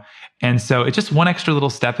 no. And so it's just one extra little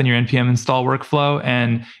step in your NPM install workflow,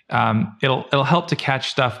 and it'll help to catch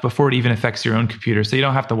stuff before it even affects your own computer. So you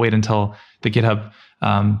don't have to wait until the GitHub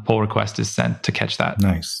pull request is sent to catch that.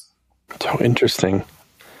 Nice. So interesting.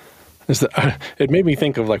 It made me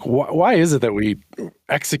think of why is it that we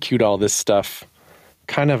execute all this stuff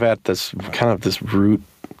kind of at this root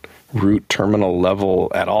terminal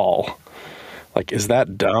level at all? Is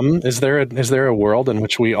that dumb? Is there a world in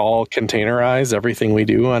which we all containerize everything we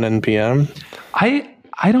do on NPM?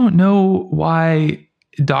 I don't know why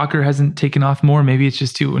Docker hasn't taken off more. Maybe it's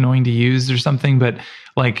just too annoying to use or something. But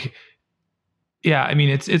yeah, I mean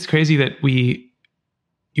it's crazy that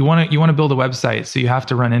you want to build a website, so you have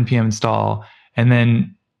to run npm install, and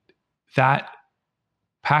then that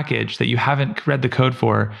package that you haven't read the code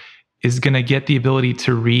for is going to get the ability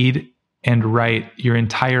to read and write your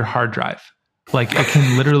entire hard drive. It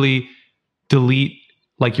can literally delete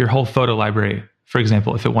your whole photo library, for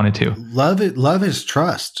example, if it wanted to. Love it. Love is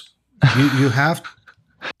trust. You have.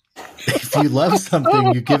 if you love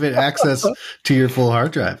something, you give it access to your full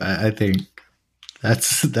hard drive. I think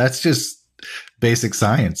that's just basic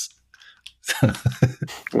science.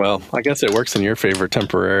 Well, I guess it works in your favor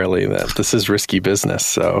temporarily that this is risky business.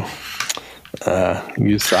 So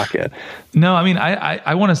use Socket. No, I mean,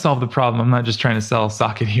 I want to solve the problem. I'm not just trying to sell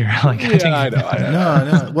Socket here. Like, I know.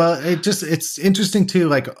 No. Well, it's interesting too.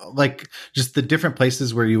 Like just the different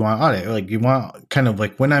places where you want audit. Like you want kind of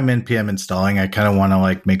like when I'm NPM installing, I kind of want to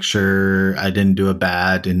like make sure I didn't do a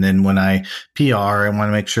bad. And then when I PR, I want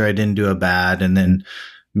to make sure I didn't do a bad. And then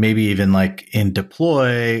maybe even like in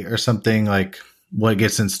deploy or something, like what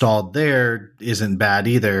gets installed there isn't bad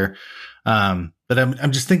either. But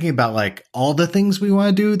I'm just thinking about like all the things we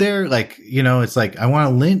want to do there. Like, it's like I want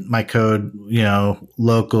to lint my code,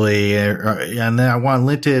 locally, and then I want to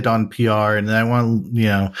lint it on PR, and then I want,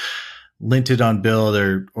 lint it on build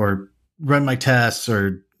or run my tests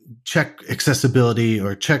or check accessibility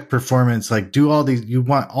or check performance. Like do all these, you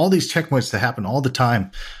want all these checkpoints to happen all the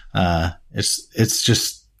time.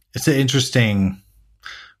 It's an interesting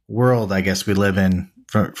world, I guess, we live in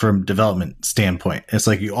from development standpoint. It's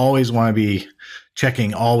like you always want to be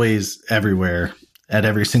checking always everywhere at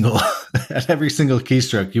every single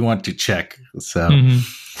keystroke you want to check. So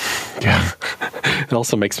yeah, it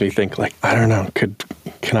also makes me think like, I don't know,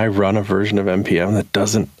 can I run a version of NPM that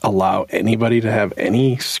doesn't allow anybody to have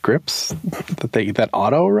any scripts that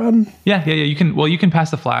auto run? Yeah. You can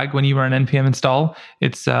pass the flag when you run an NPM install.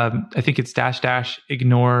 It's I think it's --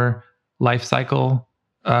 ignore lifecycle.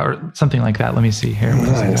 Or something like that. Let me see here.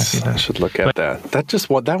 Nice. I should look at that.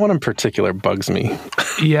 That one in particular bugs me.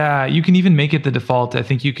 Yeah, you can even make it the default. I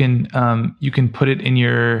think you can put it in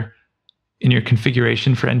your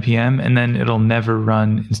configuration for NPM, and then it'll never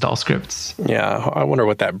run install scripts. Yeah, I wonder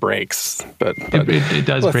what that breaks. But it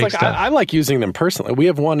does break stuff. I like using them personally. We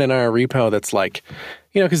have one in our repo that's like,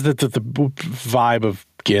 because the vibe of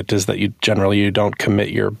Git is that you generally don't commit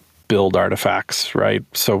your build artifacts, right?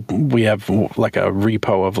 So we have like a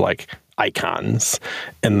repo of like icons,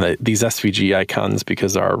 and these SVG icons,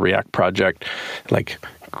 because our React project like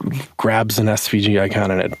grabs an SVG icon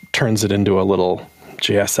and it turns it into a little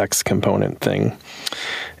JSX component thing.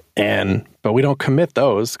 But we don't commit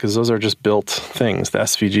those because those are just built things. The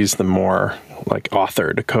SVG is the more like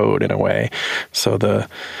authored code in a way. So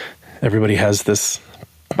everybody has this,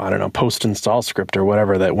 I don't know, post install script or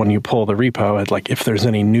whatever, that when you pull the repo, it, like if there's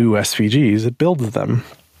any new SVGs, it builds them.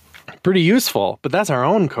 Pretty useful, but that's our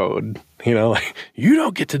own code. Like you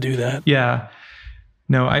don't get to do that. Yeah.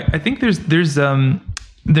 No, I think there's a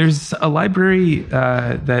library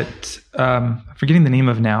that I'm forgetting the name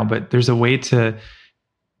of now, but there's a way to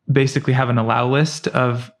basically have an allow list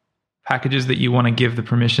of packages that you want to give the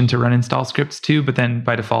permission to run install scripts to, but then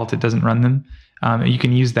by default it doesn't run them. You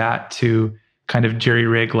can use that to kind of jerry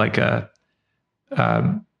rig like you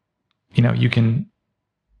can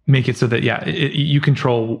make it so that, you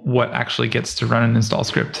control what actually gets to run an install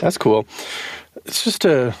script. That's cool. It's just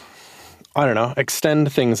to, I don't know,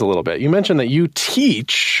 extend things a little bit. You mentioned that you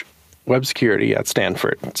teach web security at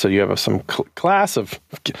Stanford. So you have some class of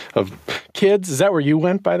kids. Is that where you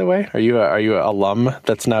went, by the way? Are you an alum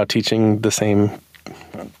that's now teaching the same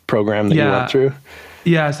program that you went through?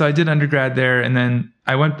 Yeah, so I did undergrad there, and then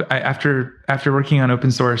after working on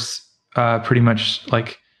open source pretty much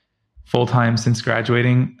like full time since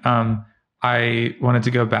graduating. I wanted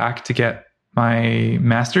to go back to get my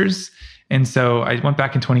master's, and so I went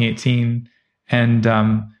back in 2018, and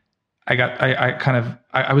I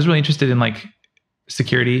was really interested in like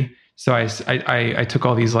security, so I took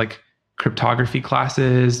all these like cryptography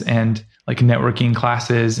classes and like networking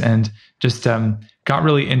classes, and just got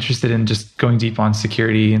really interested in just going deep on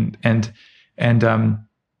security, and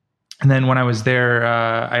then when I was there,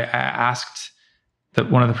 I asked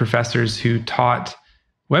one of the professors who taught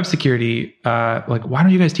web security, like, why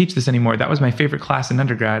don't you guys teach this anymore? That was my favorite class in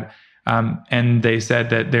undergrad, and they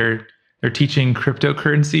said that they're teaching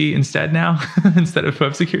cryptocurrency instead now instead of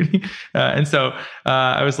web security. And so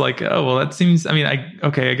I was like, oh, well, that seems, I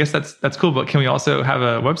guess that's cool, but can we also have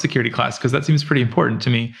a web security class? Because that seems pretty important to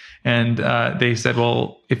me. And they said,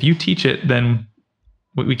 well, if you teach it, then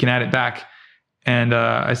we can add it back. And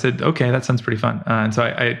I said, okay, that sounds pretty fun. And so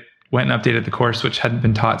I went and updated the course, which hadn't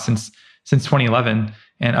been taught since 2011,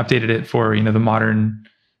 and updated it for, the modern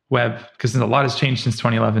web, because a lot has changed since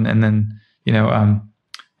 2011. And then,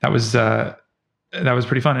 that was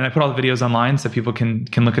pretty fun. And I put all the videos online so people can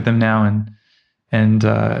look at them now and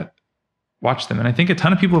watch them. And I think a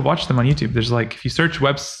ton of people have watched them on YouTube. There's like, if you search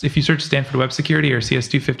Stanford Web Security or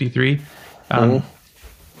CS253,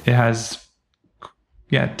 it has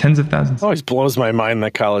Yeah, tens of thousands. It always blows my mind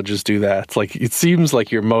that colleges do that. It's like, it seems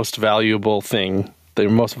like your most valuable thing, the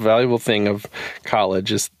most valuable thing of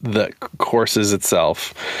college is the courses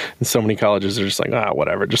itself. And so many colleges are just like,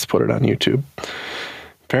 whatever, just put it on YouTube.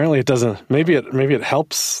 Apparently it doesn't. Maybe it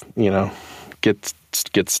helps,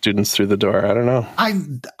 get students through the door. I don't know.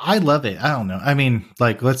 I love it. I don't know. I mean,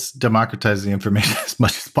 like, let's democratize the information as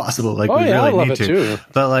much as possible. Like, we really I love need it to. Too.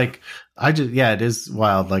 But like, it is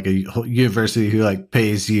wild. Like, a university who like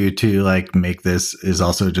pays you to like make this is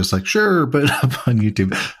also just like, sure, put it up on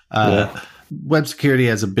YouTube. Web security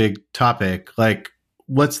as a big topic. Like,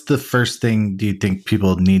 what's the first thing do you think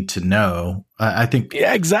people need to know? I think.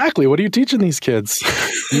 Yeah, exactly. What are you teaching these kids?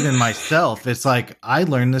 Even myself, it's like I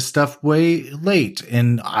learned this stuff way late,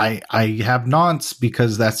 and I have nonce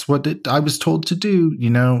because that's what I was told to do.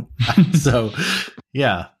 So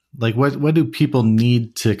yeah. Like, what do people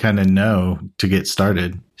need to kind of know to get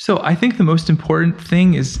started? So I think the most important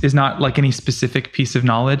thing is not like any specific piece of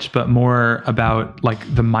knowledge, but more about like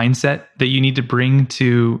the mindset that you need to bring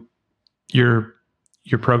to your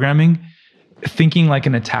programming. Thinking like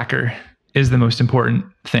an attacker is the most important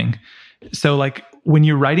thing. So like when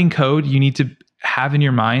you're writing code, you need to have in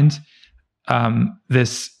your mind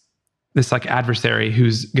this like adversary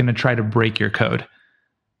who's going to try to break your code.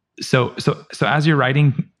 So as you're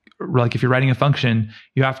writing, like if you're writing a function,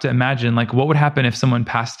 you have to imagine like what would happen if someone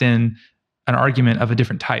passed in an argument of a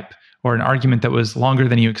different type, or an argument that was longer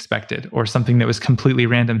than you expected, or something that was completely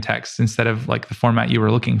random text instead of like the format you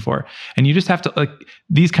were looking for. And you just have to, like,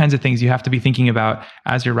 these kinds of things you have to be thinking about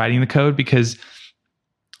as you're writing the code, because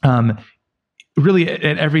really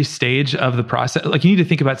at every stage of the process, like, you need to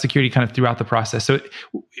think about security kind of throughout the process. So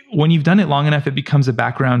when you've done it long enough, it becomes a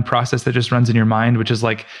background process that just runs in your mind, which is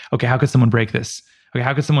like, okay, how could someone break this? Okay,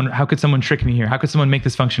 how could someone trick me here? How could someone make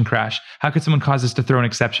this function crash? How could someone cause this to throw an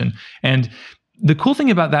exception? And the cool thing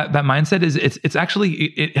about that mindset is it's actually,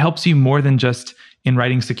 it helps you more than just in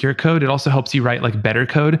writing secure code. It also helps you write like better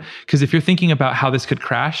code. Because if you're thinking about how this could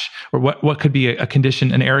crash, or what could be a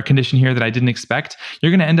condition, an error condition here that I didn't expect,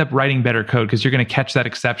 you're going to end up writing better code because you're going to catch that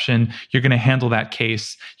exception. You're going to handle that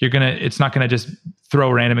case. It's not going to just throw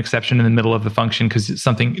a random exception in the middle of the function because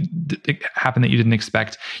something happened that you didn't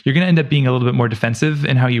expect. You're going to end up being a little bit more defensive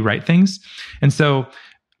in how you write things. And so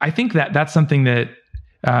I think that's something that,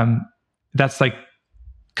 that's like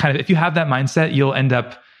kind of, if you have that mindset, you'll end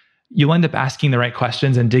up asking the right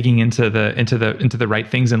questions and digging into the right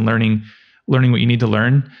things and learning what you need to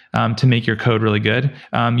learn to make your code really good.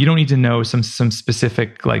 You don't need to know some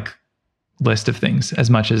specific like list of things as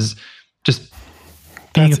much as just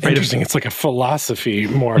being That's afraid interesting. It's like a philosophy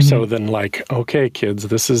more so than like, okay, kids,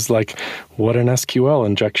 this is like what an SQL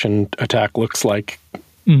injection attack looks like.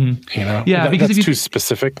 Yeah, because that's too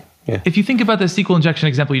specific. Yeah. If you think about the SQL injection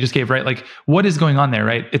example you just gave, right? Like, what is going on there,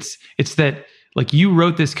 right? It's that like you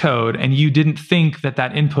wrote this code and you didn't think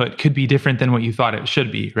that input could be different than what you thought it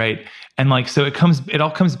should be, right? And like, so it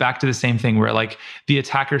all comes back to the same thing where like the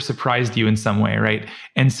attacker surprised you in some way, right?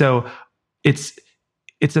 And so it's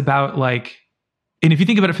about like, and if you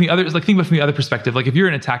think about it from the other perspective, like if you're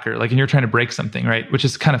an attacker, like, and you're trying to break something, right? Which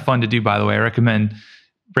is kind of fun to do, by the way. I recommend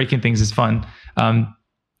breaking things is fun.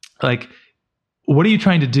 Like, what are you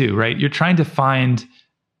trying to do, right? You're trying to find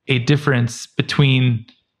a difference between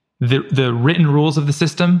the written rules of the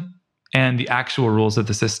system and the actual rules of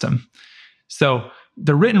the system. So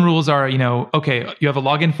the written rules are, okay, you have a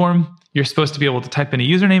login form. You're supposed to be able to type in a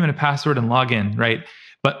username and a password and log in, right?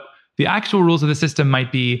 But the actual rules of the system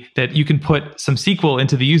might be that you can put some SQL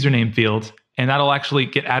into the username field, and that'll actually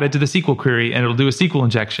get added to the SQL query, and it'll do a SQL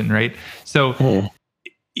injection, right? So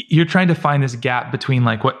you're trying to find this gap between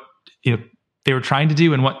like what they were trying to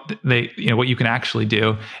do and what what you can actually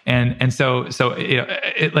do, and so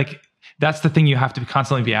like that's the thing you have to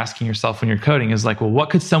constantly be asking yourself when you're coding is like, well, what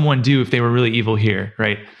could someone do if they were really evil here,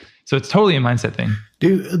 right? So it's totally a mindset thing.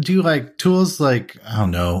 Do you like tools like, I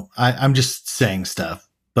don't know, I'm just saying stuff,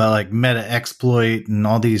 but like Metaxploit and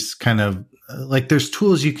all these kind of like, there's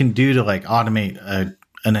tools you can do to like automate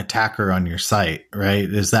an attacker on your site, right?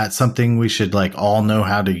 Is that something we should like all know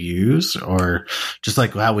how to use, or just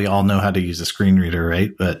like how we all know how to use a screen reader,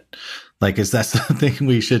 right? But like, is that something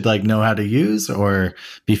we should like know how to use or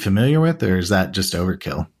be familiar with, or is that just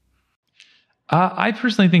overkill? I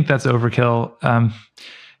personally think that's overkill.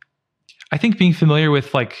 I think being familiar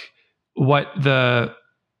with like what the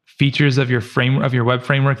features of your web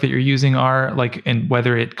framework that you're using are like, and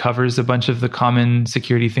whether it covers a bunch of the common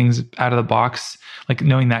security things out of the box, like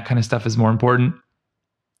knowing that kind of stuff is more important.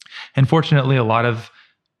 And fortunately, a lot of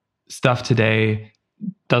stuff today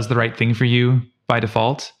does the right thing for you by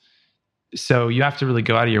default. so you have to really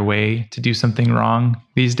go out of your way to do something wrong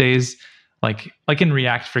these days. Like in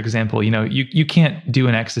React, for example, you can't do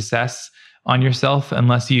an XSS on yourself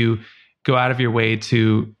unless you go out of your way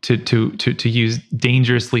to use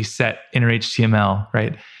dangerously set inner HTML,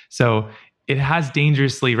 right? So it has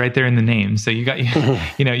dangerously right there in the name. So you got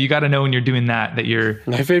you got to know when you're doing that you're.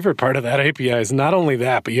 My favorite part of that API is not only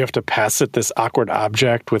that, but you have to pass it this awkward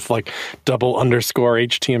object with like double underscore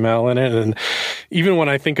HTML in it. And even when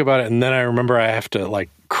I think about it, and then I remember I have to like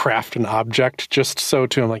craft an object just so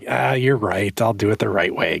to, I'm like, you're right. I'll do it the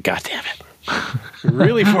right way. God damn it. It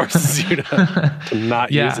really forces you to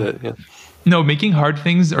not use it. Yeah. No, making hard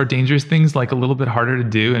things or dangerous things like a little bit harder to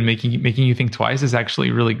do and making you think twice is actually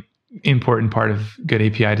a really important part of good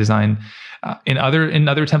API design. In other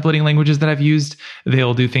templating languages that I've used,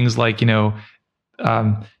 they'll do things like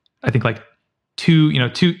I think like two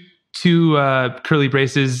curly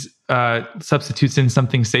braces substitutes in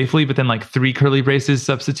something safely, but then like 3 curly braces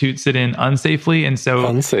substitutes it in unsafely, and so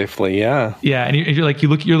unsafely, yeah, and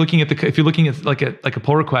you're looking at if you're looking at like a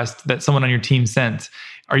pull request that someone on your team sent,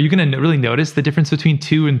 are you going to really notice the difference between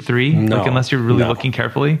 2 and 3? No, like unless you're really looking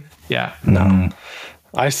carefully, yeah, no.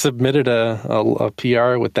 I submitted a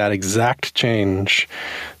PR with that exact change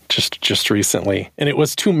just recently, and it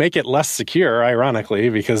was to make it less secure, ironically,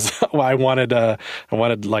 because I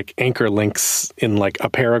wanted like anchor links in like a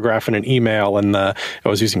paragraph in an email, and I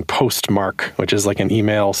was using Postmark, which is like an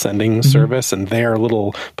email sending service, and their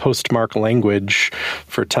little Postmark language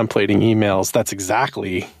for templating emails, that's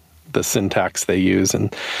exactly the syntax they use,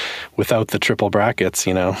 and without the triple brackets,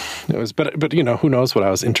 it was, but who knows what I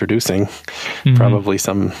was introducing? Probably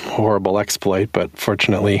some horrible exploit, but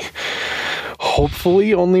fortunately,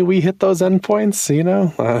 hopefully only we hit those endpoints,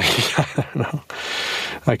 I don't know.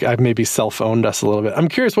 Like I've maybe self-owned us a little bit. I'm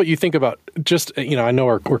curious what you think about just, I know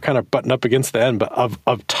we're kind of butting up against the end, but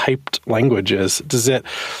of typed languages, does it,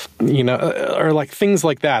 or like things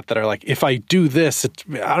like that are like, if I do this,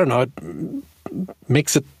 I don't know, it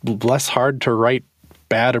makes it less hard to write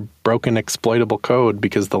bad or broken exploitable code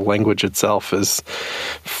because the language itself is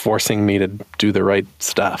forcing me to do the right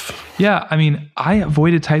stuff. Yeah, I mean, I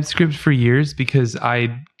avoided TypeScript for years because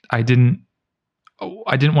I didn't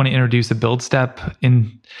want to introduce a build step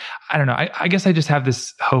in. I don't know. I guess I just have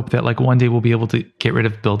this hope that like one day we'll be able to get rid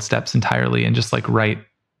of build steps entirely and just like write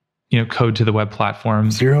code to the web platform.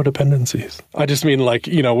 0 dependencies. I just mean like,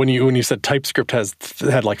 when you said TypeScript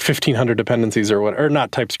had like 1,500 dependencies or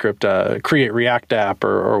not TypeScript, Create React app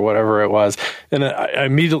or whatever it was. And I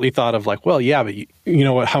immediately thought of like, well, yeah, but you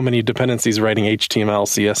know what, how many dependencies writing HTML,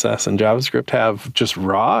 CSS, and JavaScript have just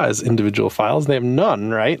raw as individual files? They have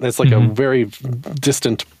none, right? It's like a very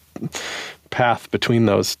distant path between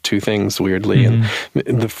those two things, weirdly, and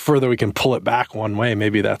the further we can pull it back one way,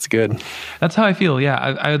 maybe that's good. That's how I feel. Yeah,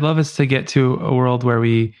 I would love us to get to a world where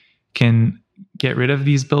we can get rid of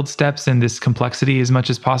these build steps and this complexity as much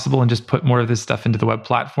as possible, and just put more of this stuff into the web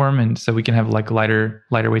platform, and so we can have like lighter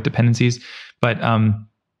weight dependencies. But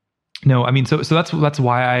no, I mean, so that's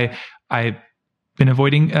why I've been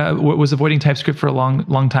avoiding TypeScript for a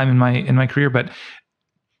long time in my career, but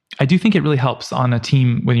I do think it really helps on a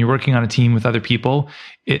team when you're working on a team with other people.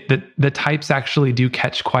 The types actually do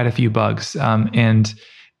catch quite a few bugs, and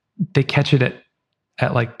they catch it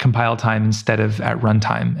at like compile time instead of at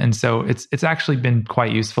runtime. And so it's actually been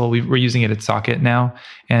quite useful. We're using it at Socket now,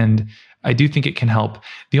 and I do think it can help.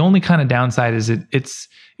 The only kind of downside is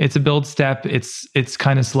it's a build step. It's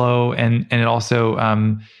kind of slow, and it also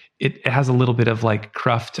it has a little bit of like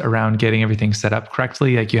cruft around getting everything set up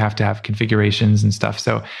correctly. Like you have to have configurations and stuff.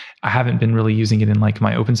 So I haven't been really using it in like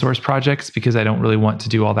my open source projects because I don't really want to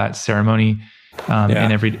do all that ceremony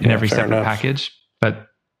in every separate package. But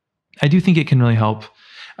I do think it can really help.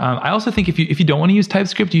 I also think if you don't want to use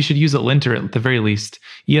TypeScript, you should use a linter at the very least.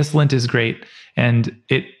 ESLint is great, and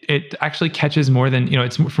it actually catches more than,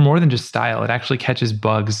 it's for more than just style. It actually catches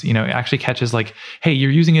bugs. It actually catches like, hey,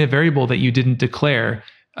 you're using a variable that you didn't declare.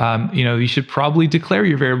 You should probably declare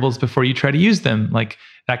your variables before you try to use them, like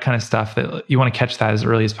that kind of stuff. That you want to catch that as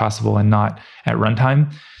early as possible and not at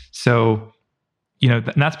runtime. So,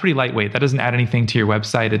 and that's pretty lightweight. That doesn't add anything to your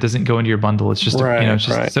website. It doesn't go into your bundle. It's just,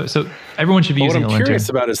 so everyone should be using a linter. What I'm curious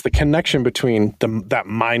about is the connection between that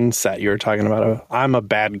mindset you were talking about. I'm a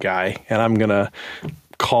bad guy and I'm going to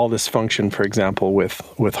call this function, for example, with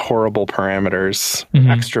horrible parameters,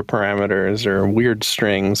 extra parameters, or weird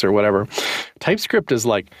strings, or whatever. TypeScript is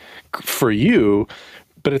like for you,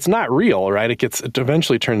 but it's not real, right? It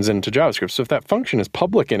eventually turns into JavaScript. So if that function is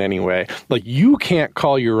public in any way, like you can't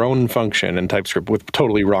call your own function in TypeScript with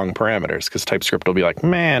totally wrong parameters, because TypeScript will be like,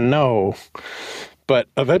 man, no. But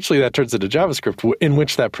eventually that turns into JavaScript in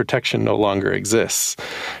which that protection no longer exists,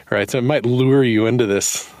 right? So it might lure you into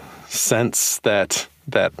this sense that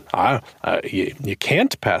you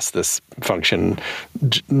can't pass this function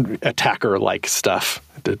attacker-like stuff.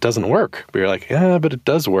 It doesn't work. But you're like, yeah, but it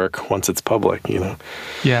does work once it's public,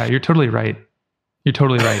 Yeah, you're totally right.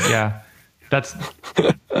 Yeah.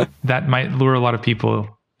 That might lure a lot of people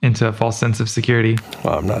into a false sense of security.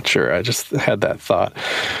 Well, I'm not sure. I just had that thought.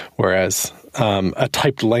 Whereas a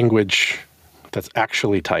typed language that's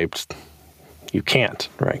actually typed, you can't,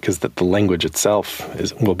 right? Because the language itself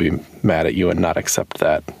will be mad at you and not accept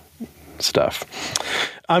that stuff.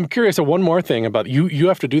 I'm curious of one more thing about you. You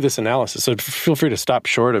have to do this analysis, so feel free to stop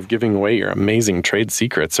short of giving away your amazing trade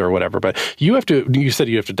secrets or whatever. But you said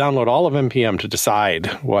you have to download all of NPM to decide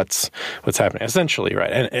what's happening, essentially,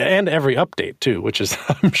 right? And every update too, which is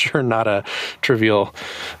I'm sure not a trivial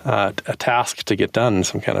a task to get done.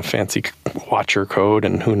 Some kind of fancy watcher code,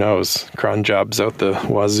 and who knows, cron jobs out the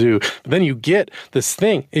wazoo. But then you get this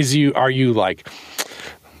thing. Are you like,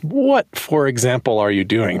 what, for example, are you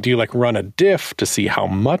doing? Do you like run a diff to see how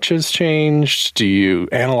much has changed? Do you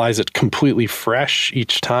analyze it completely fresh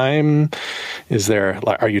each time?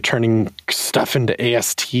 Are you turning stuff into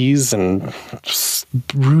ASTs and just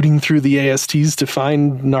rooting through the ASTs to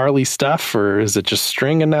find gnarly stuff? Or is it just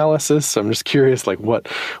string analysis? I'm just curious, like what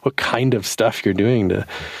kind of stuff you're doing to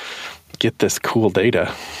get this cool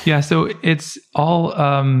data. Yeah, so it's all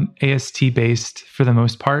AST based for the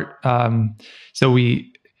most part. So we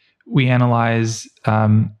analyze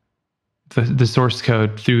the source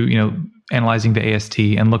code through analyzing the AST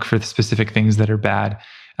and look for the specific things that are bad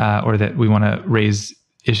or that we want to raise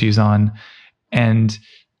issues on, and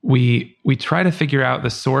we try to figure out the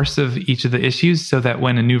source of each of the issues so that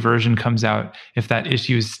when a new version comes out, if that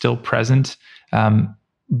issue is still present,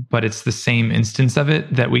 but it's the same instance of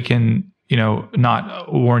it, that we can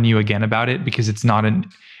not warn you again about it because it's not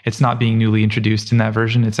being newly introduced in that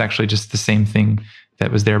version. It's actually just the same thing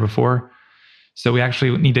that was there before. So we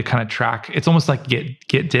actually need to kind of track. It's almost like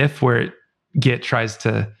git diff, where Git tries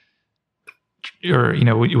to, or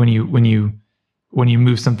when you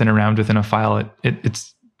move something around within a file,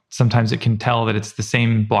 it's sometimes it can tell that it's the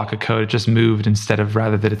same block of code. It just moved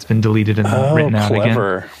rather that it's been deleted and written out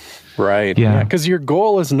clever. Again. Right. Yeah. Because your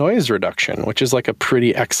goal is noise reduction, which is like a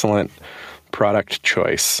pretty excellent product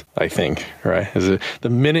choice, I think, right? The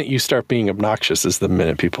minute you start being obnoxious is the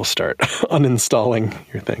minute people start uninstalling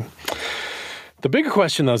your thing. The bigger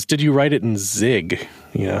question, though, is did you write it in Zig?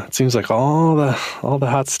 It seems like all the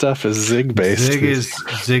hot stuff is Zig based. Zig is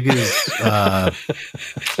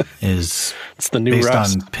it's the new based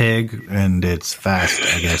Rust on Pig, and it's fast,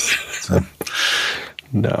 I guess. So.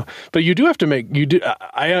 No, but you do have to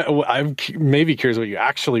I'm maybe curious what you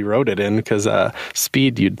actually wrote it in, because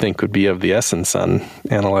speed you'd think would be of the essence on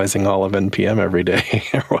analyzing all of NPM every day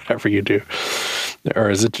or whatever you do. Or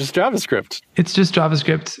is it just JavaScript? It's just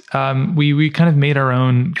JavaScript. We kind of made our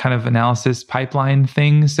own kind of analysis pipeline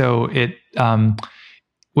thing. So it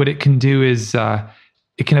what it can do is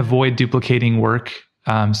it can avoid duplicating work.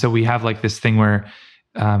 So we have like this thing where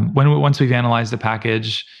once we've analyzed a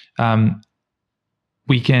package,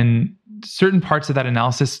 certain parts of that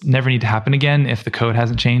analysis never need to happen again if the code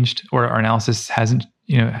hasn't changed or our analysis hasn't,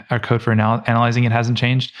 our code for analyzing it hasn't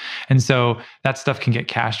changed. And so that stuff can get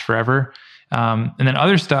cached forever. And then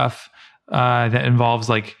other stuff that involves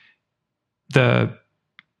like the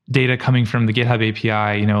data coming from the GitHub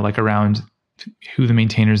API, like around who the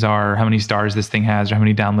maintainers are, or how many stars this thing has, or how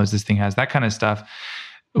many downloads this thing has, that kind of stuff.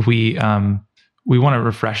 We want to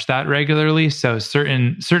refresh that regularly. So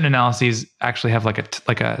certain analyses actually have like a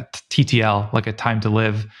TTL, like a time to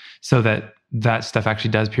live, so that stuff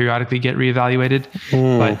actually does periodically get reevaluated.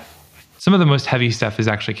 But some of the most heavy stuff is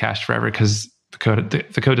actually cached forever because the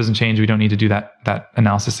code doesn't change. We don't need to do that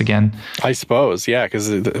analysis again. I suppose, yeah. Because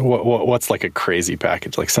what's like a crazy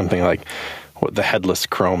package, like something like the headless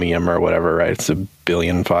Chromium or whatever, right? It's 1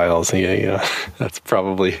 billion files. Yeah. That's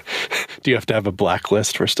probably. Do you have to have a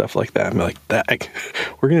blacklist for stuff like that? I'm like,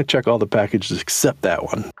 we're going to check all the packages except that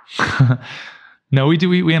one. No, we do.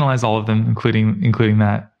 We analyze all of them, including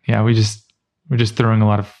that. Yeah, we're just throwing a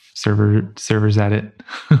lot of servers at it.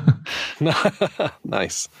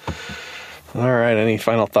 Nice. All right. Any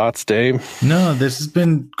final thoughts, Dave? No, this has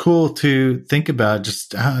been cool to think about.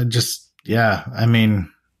 Yeah. I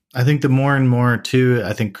mean, I think the more and more too,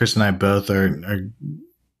 I think Chris and I both are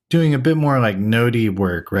doing a bit more like nodey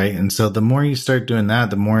work, right? And so the more you start doing that,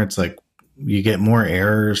 the more it's like you get more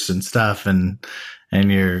errors and stuff, and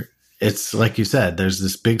it's like you said, there's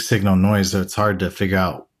this big signal noise, so it's hard to figure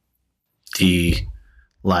out the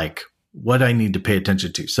like what I need to pay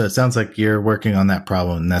attention to. So it sounds like you're working on that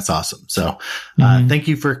problem, and that's awesome. So thank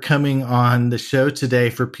you for coming on the show today.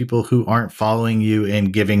 For people who aren't following you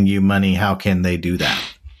and giving you money, how can they do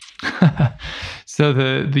that? So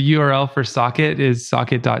the URL for Socket is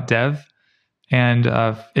socket.dev, and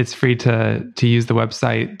it's free to use the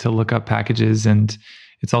website to look up packages, and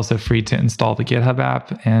it's also free to install the GitHub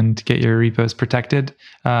app and get your repos protected.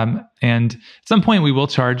 And at some point, we will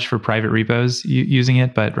charge for private repos using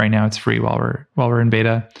it, but right now it's free while we're in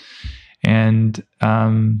beta. And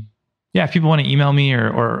if people want to email me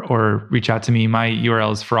or reach out to me, my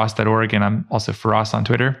URL is feross.org, and I'm also Feross on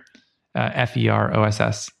Twitter,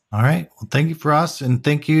 FEROSS. All right. Well, thank you, Feross. And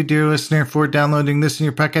thank you, dear listener, for downloading this in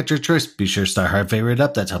your podcatcher of choice. Be sure to star, heart, favorite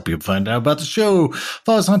up. That's help you find out about the show.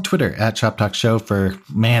 Follow us on Twitter at Shop Talk Show for,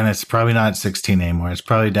 man, it's probably not 16 anymore. It's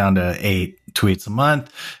probably down to 8 tweets a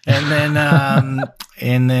month. And then,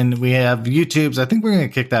 and then we have YouTube's. I think we're going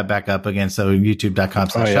to kick that back up again. So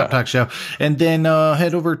youtube.com/Shop Talk Show. And then,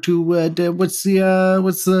 head over to, what's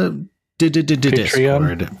the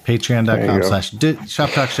Discord, patreon.com/Shop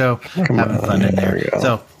Talk Show. Having fun in there.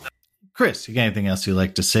 So, Chris, you got anything else you'd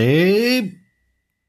like to say?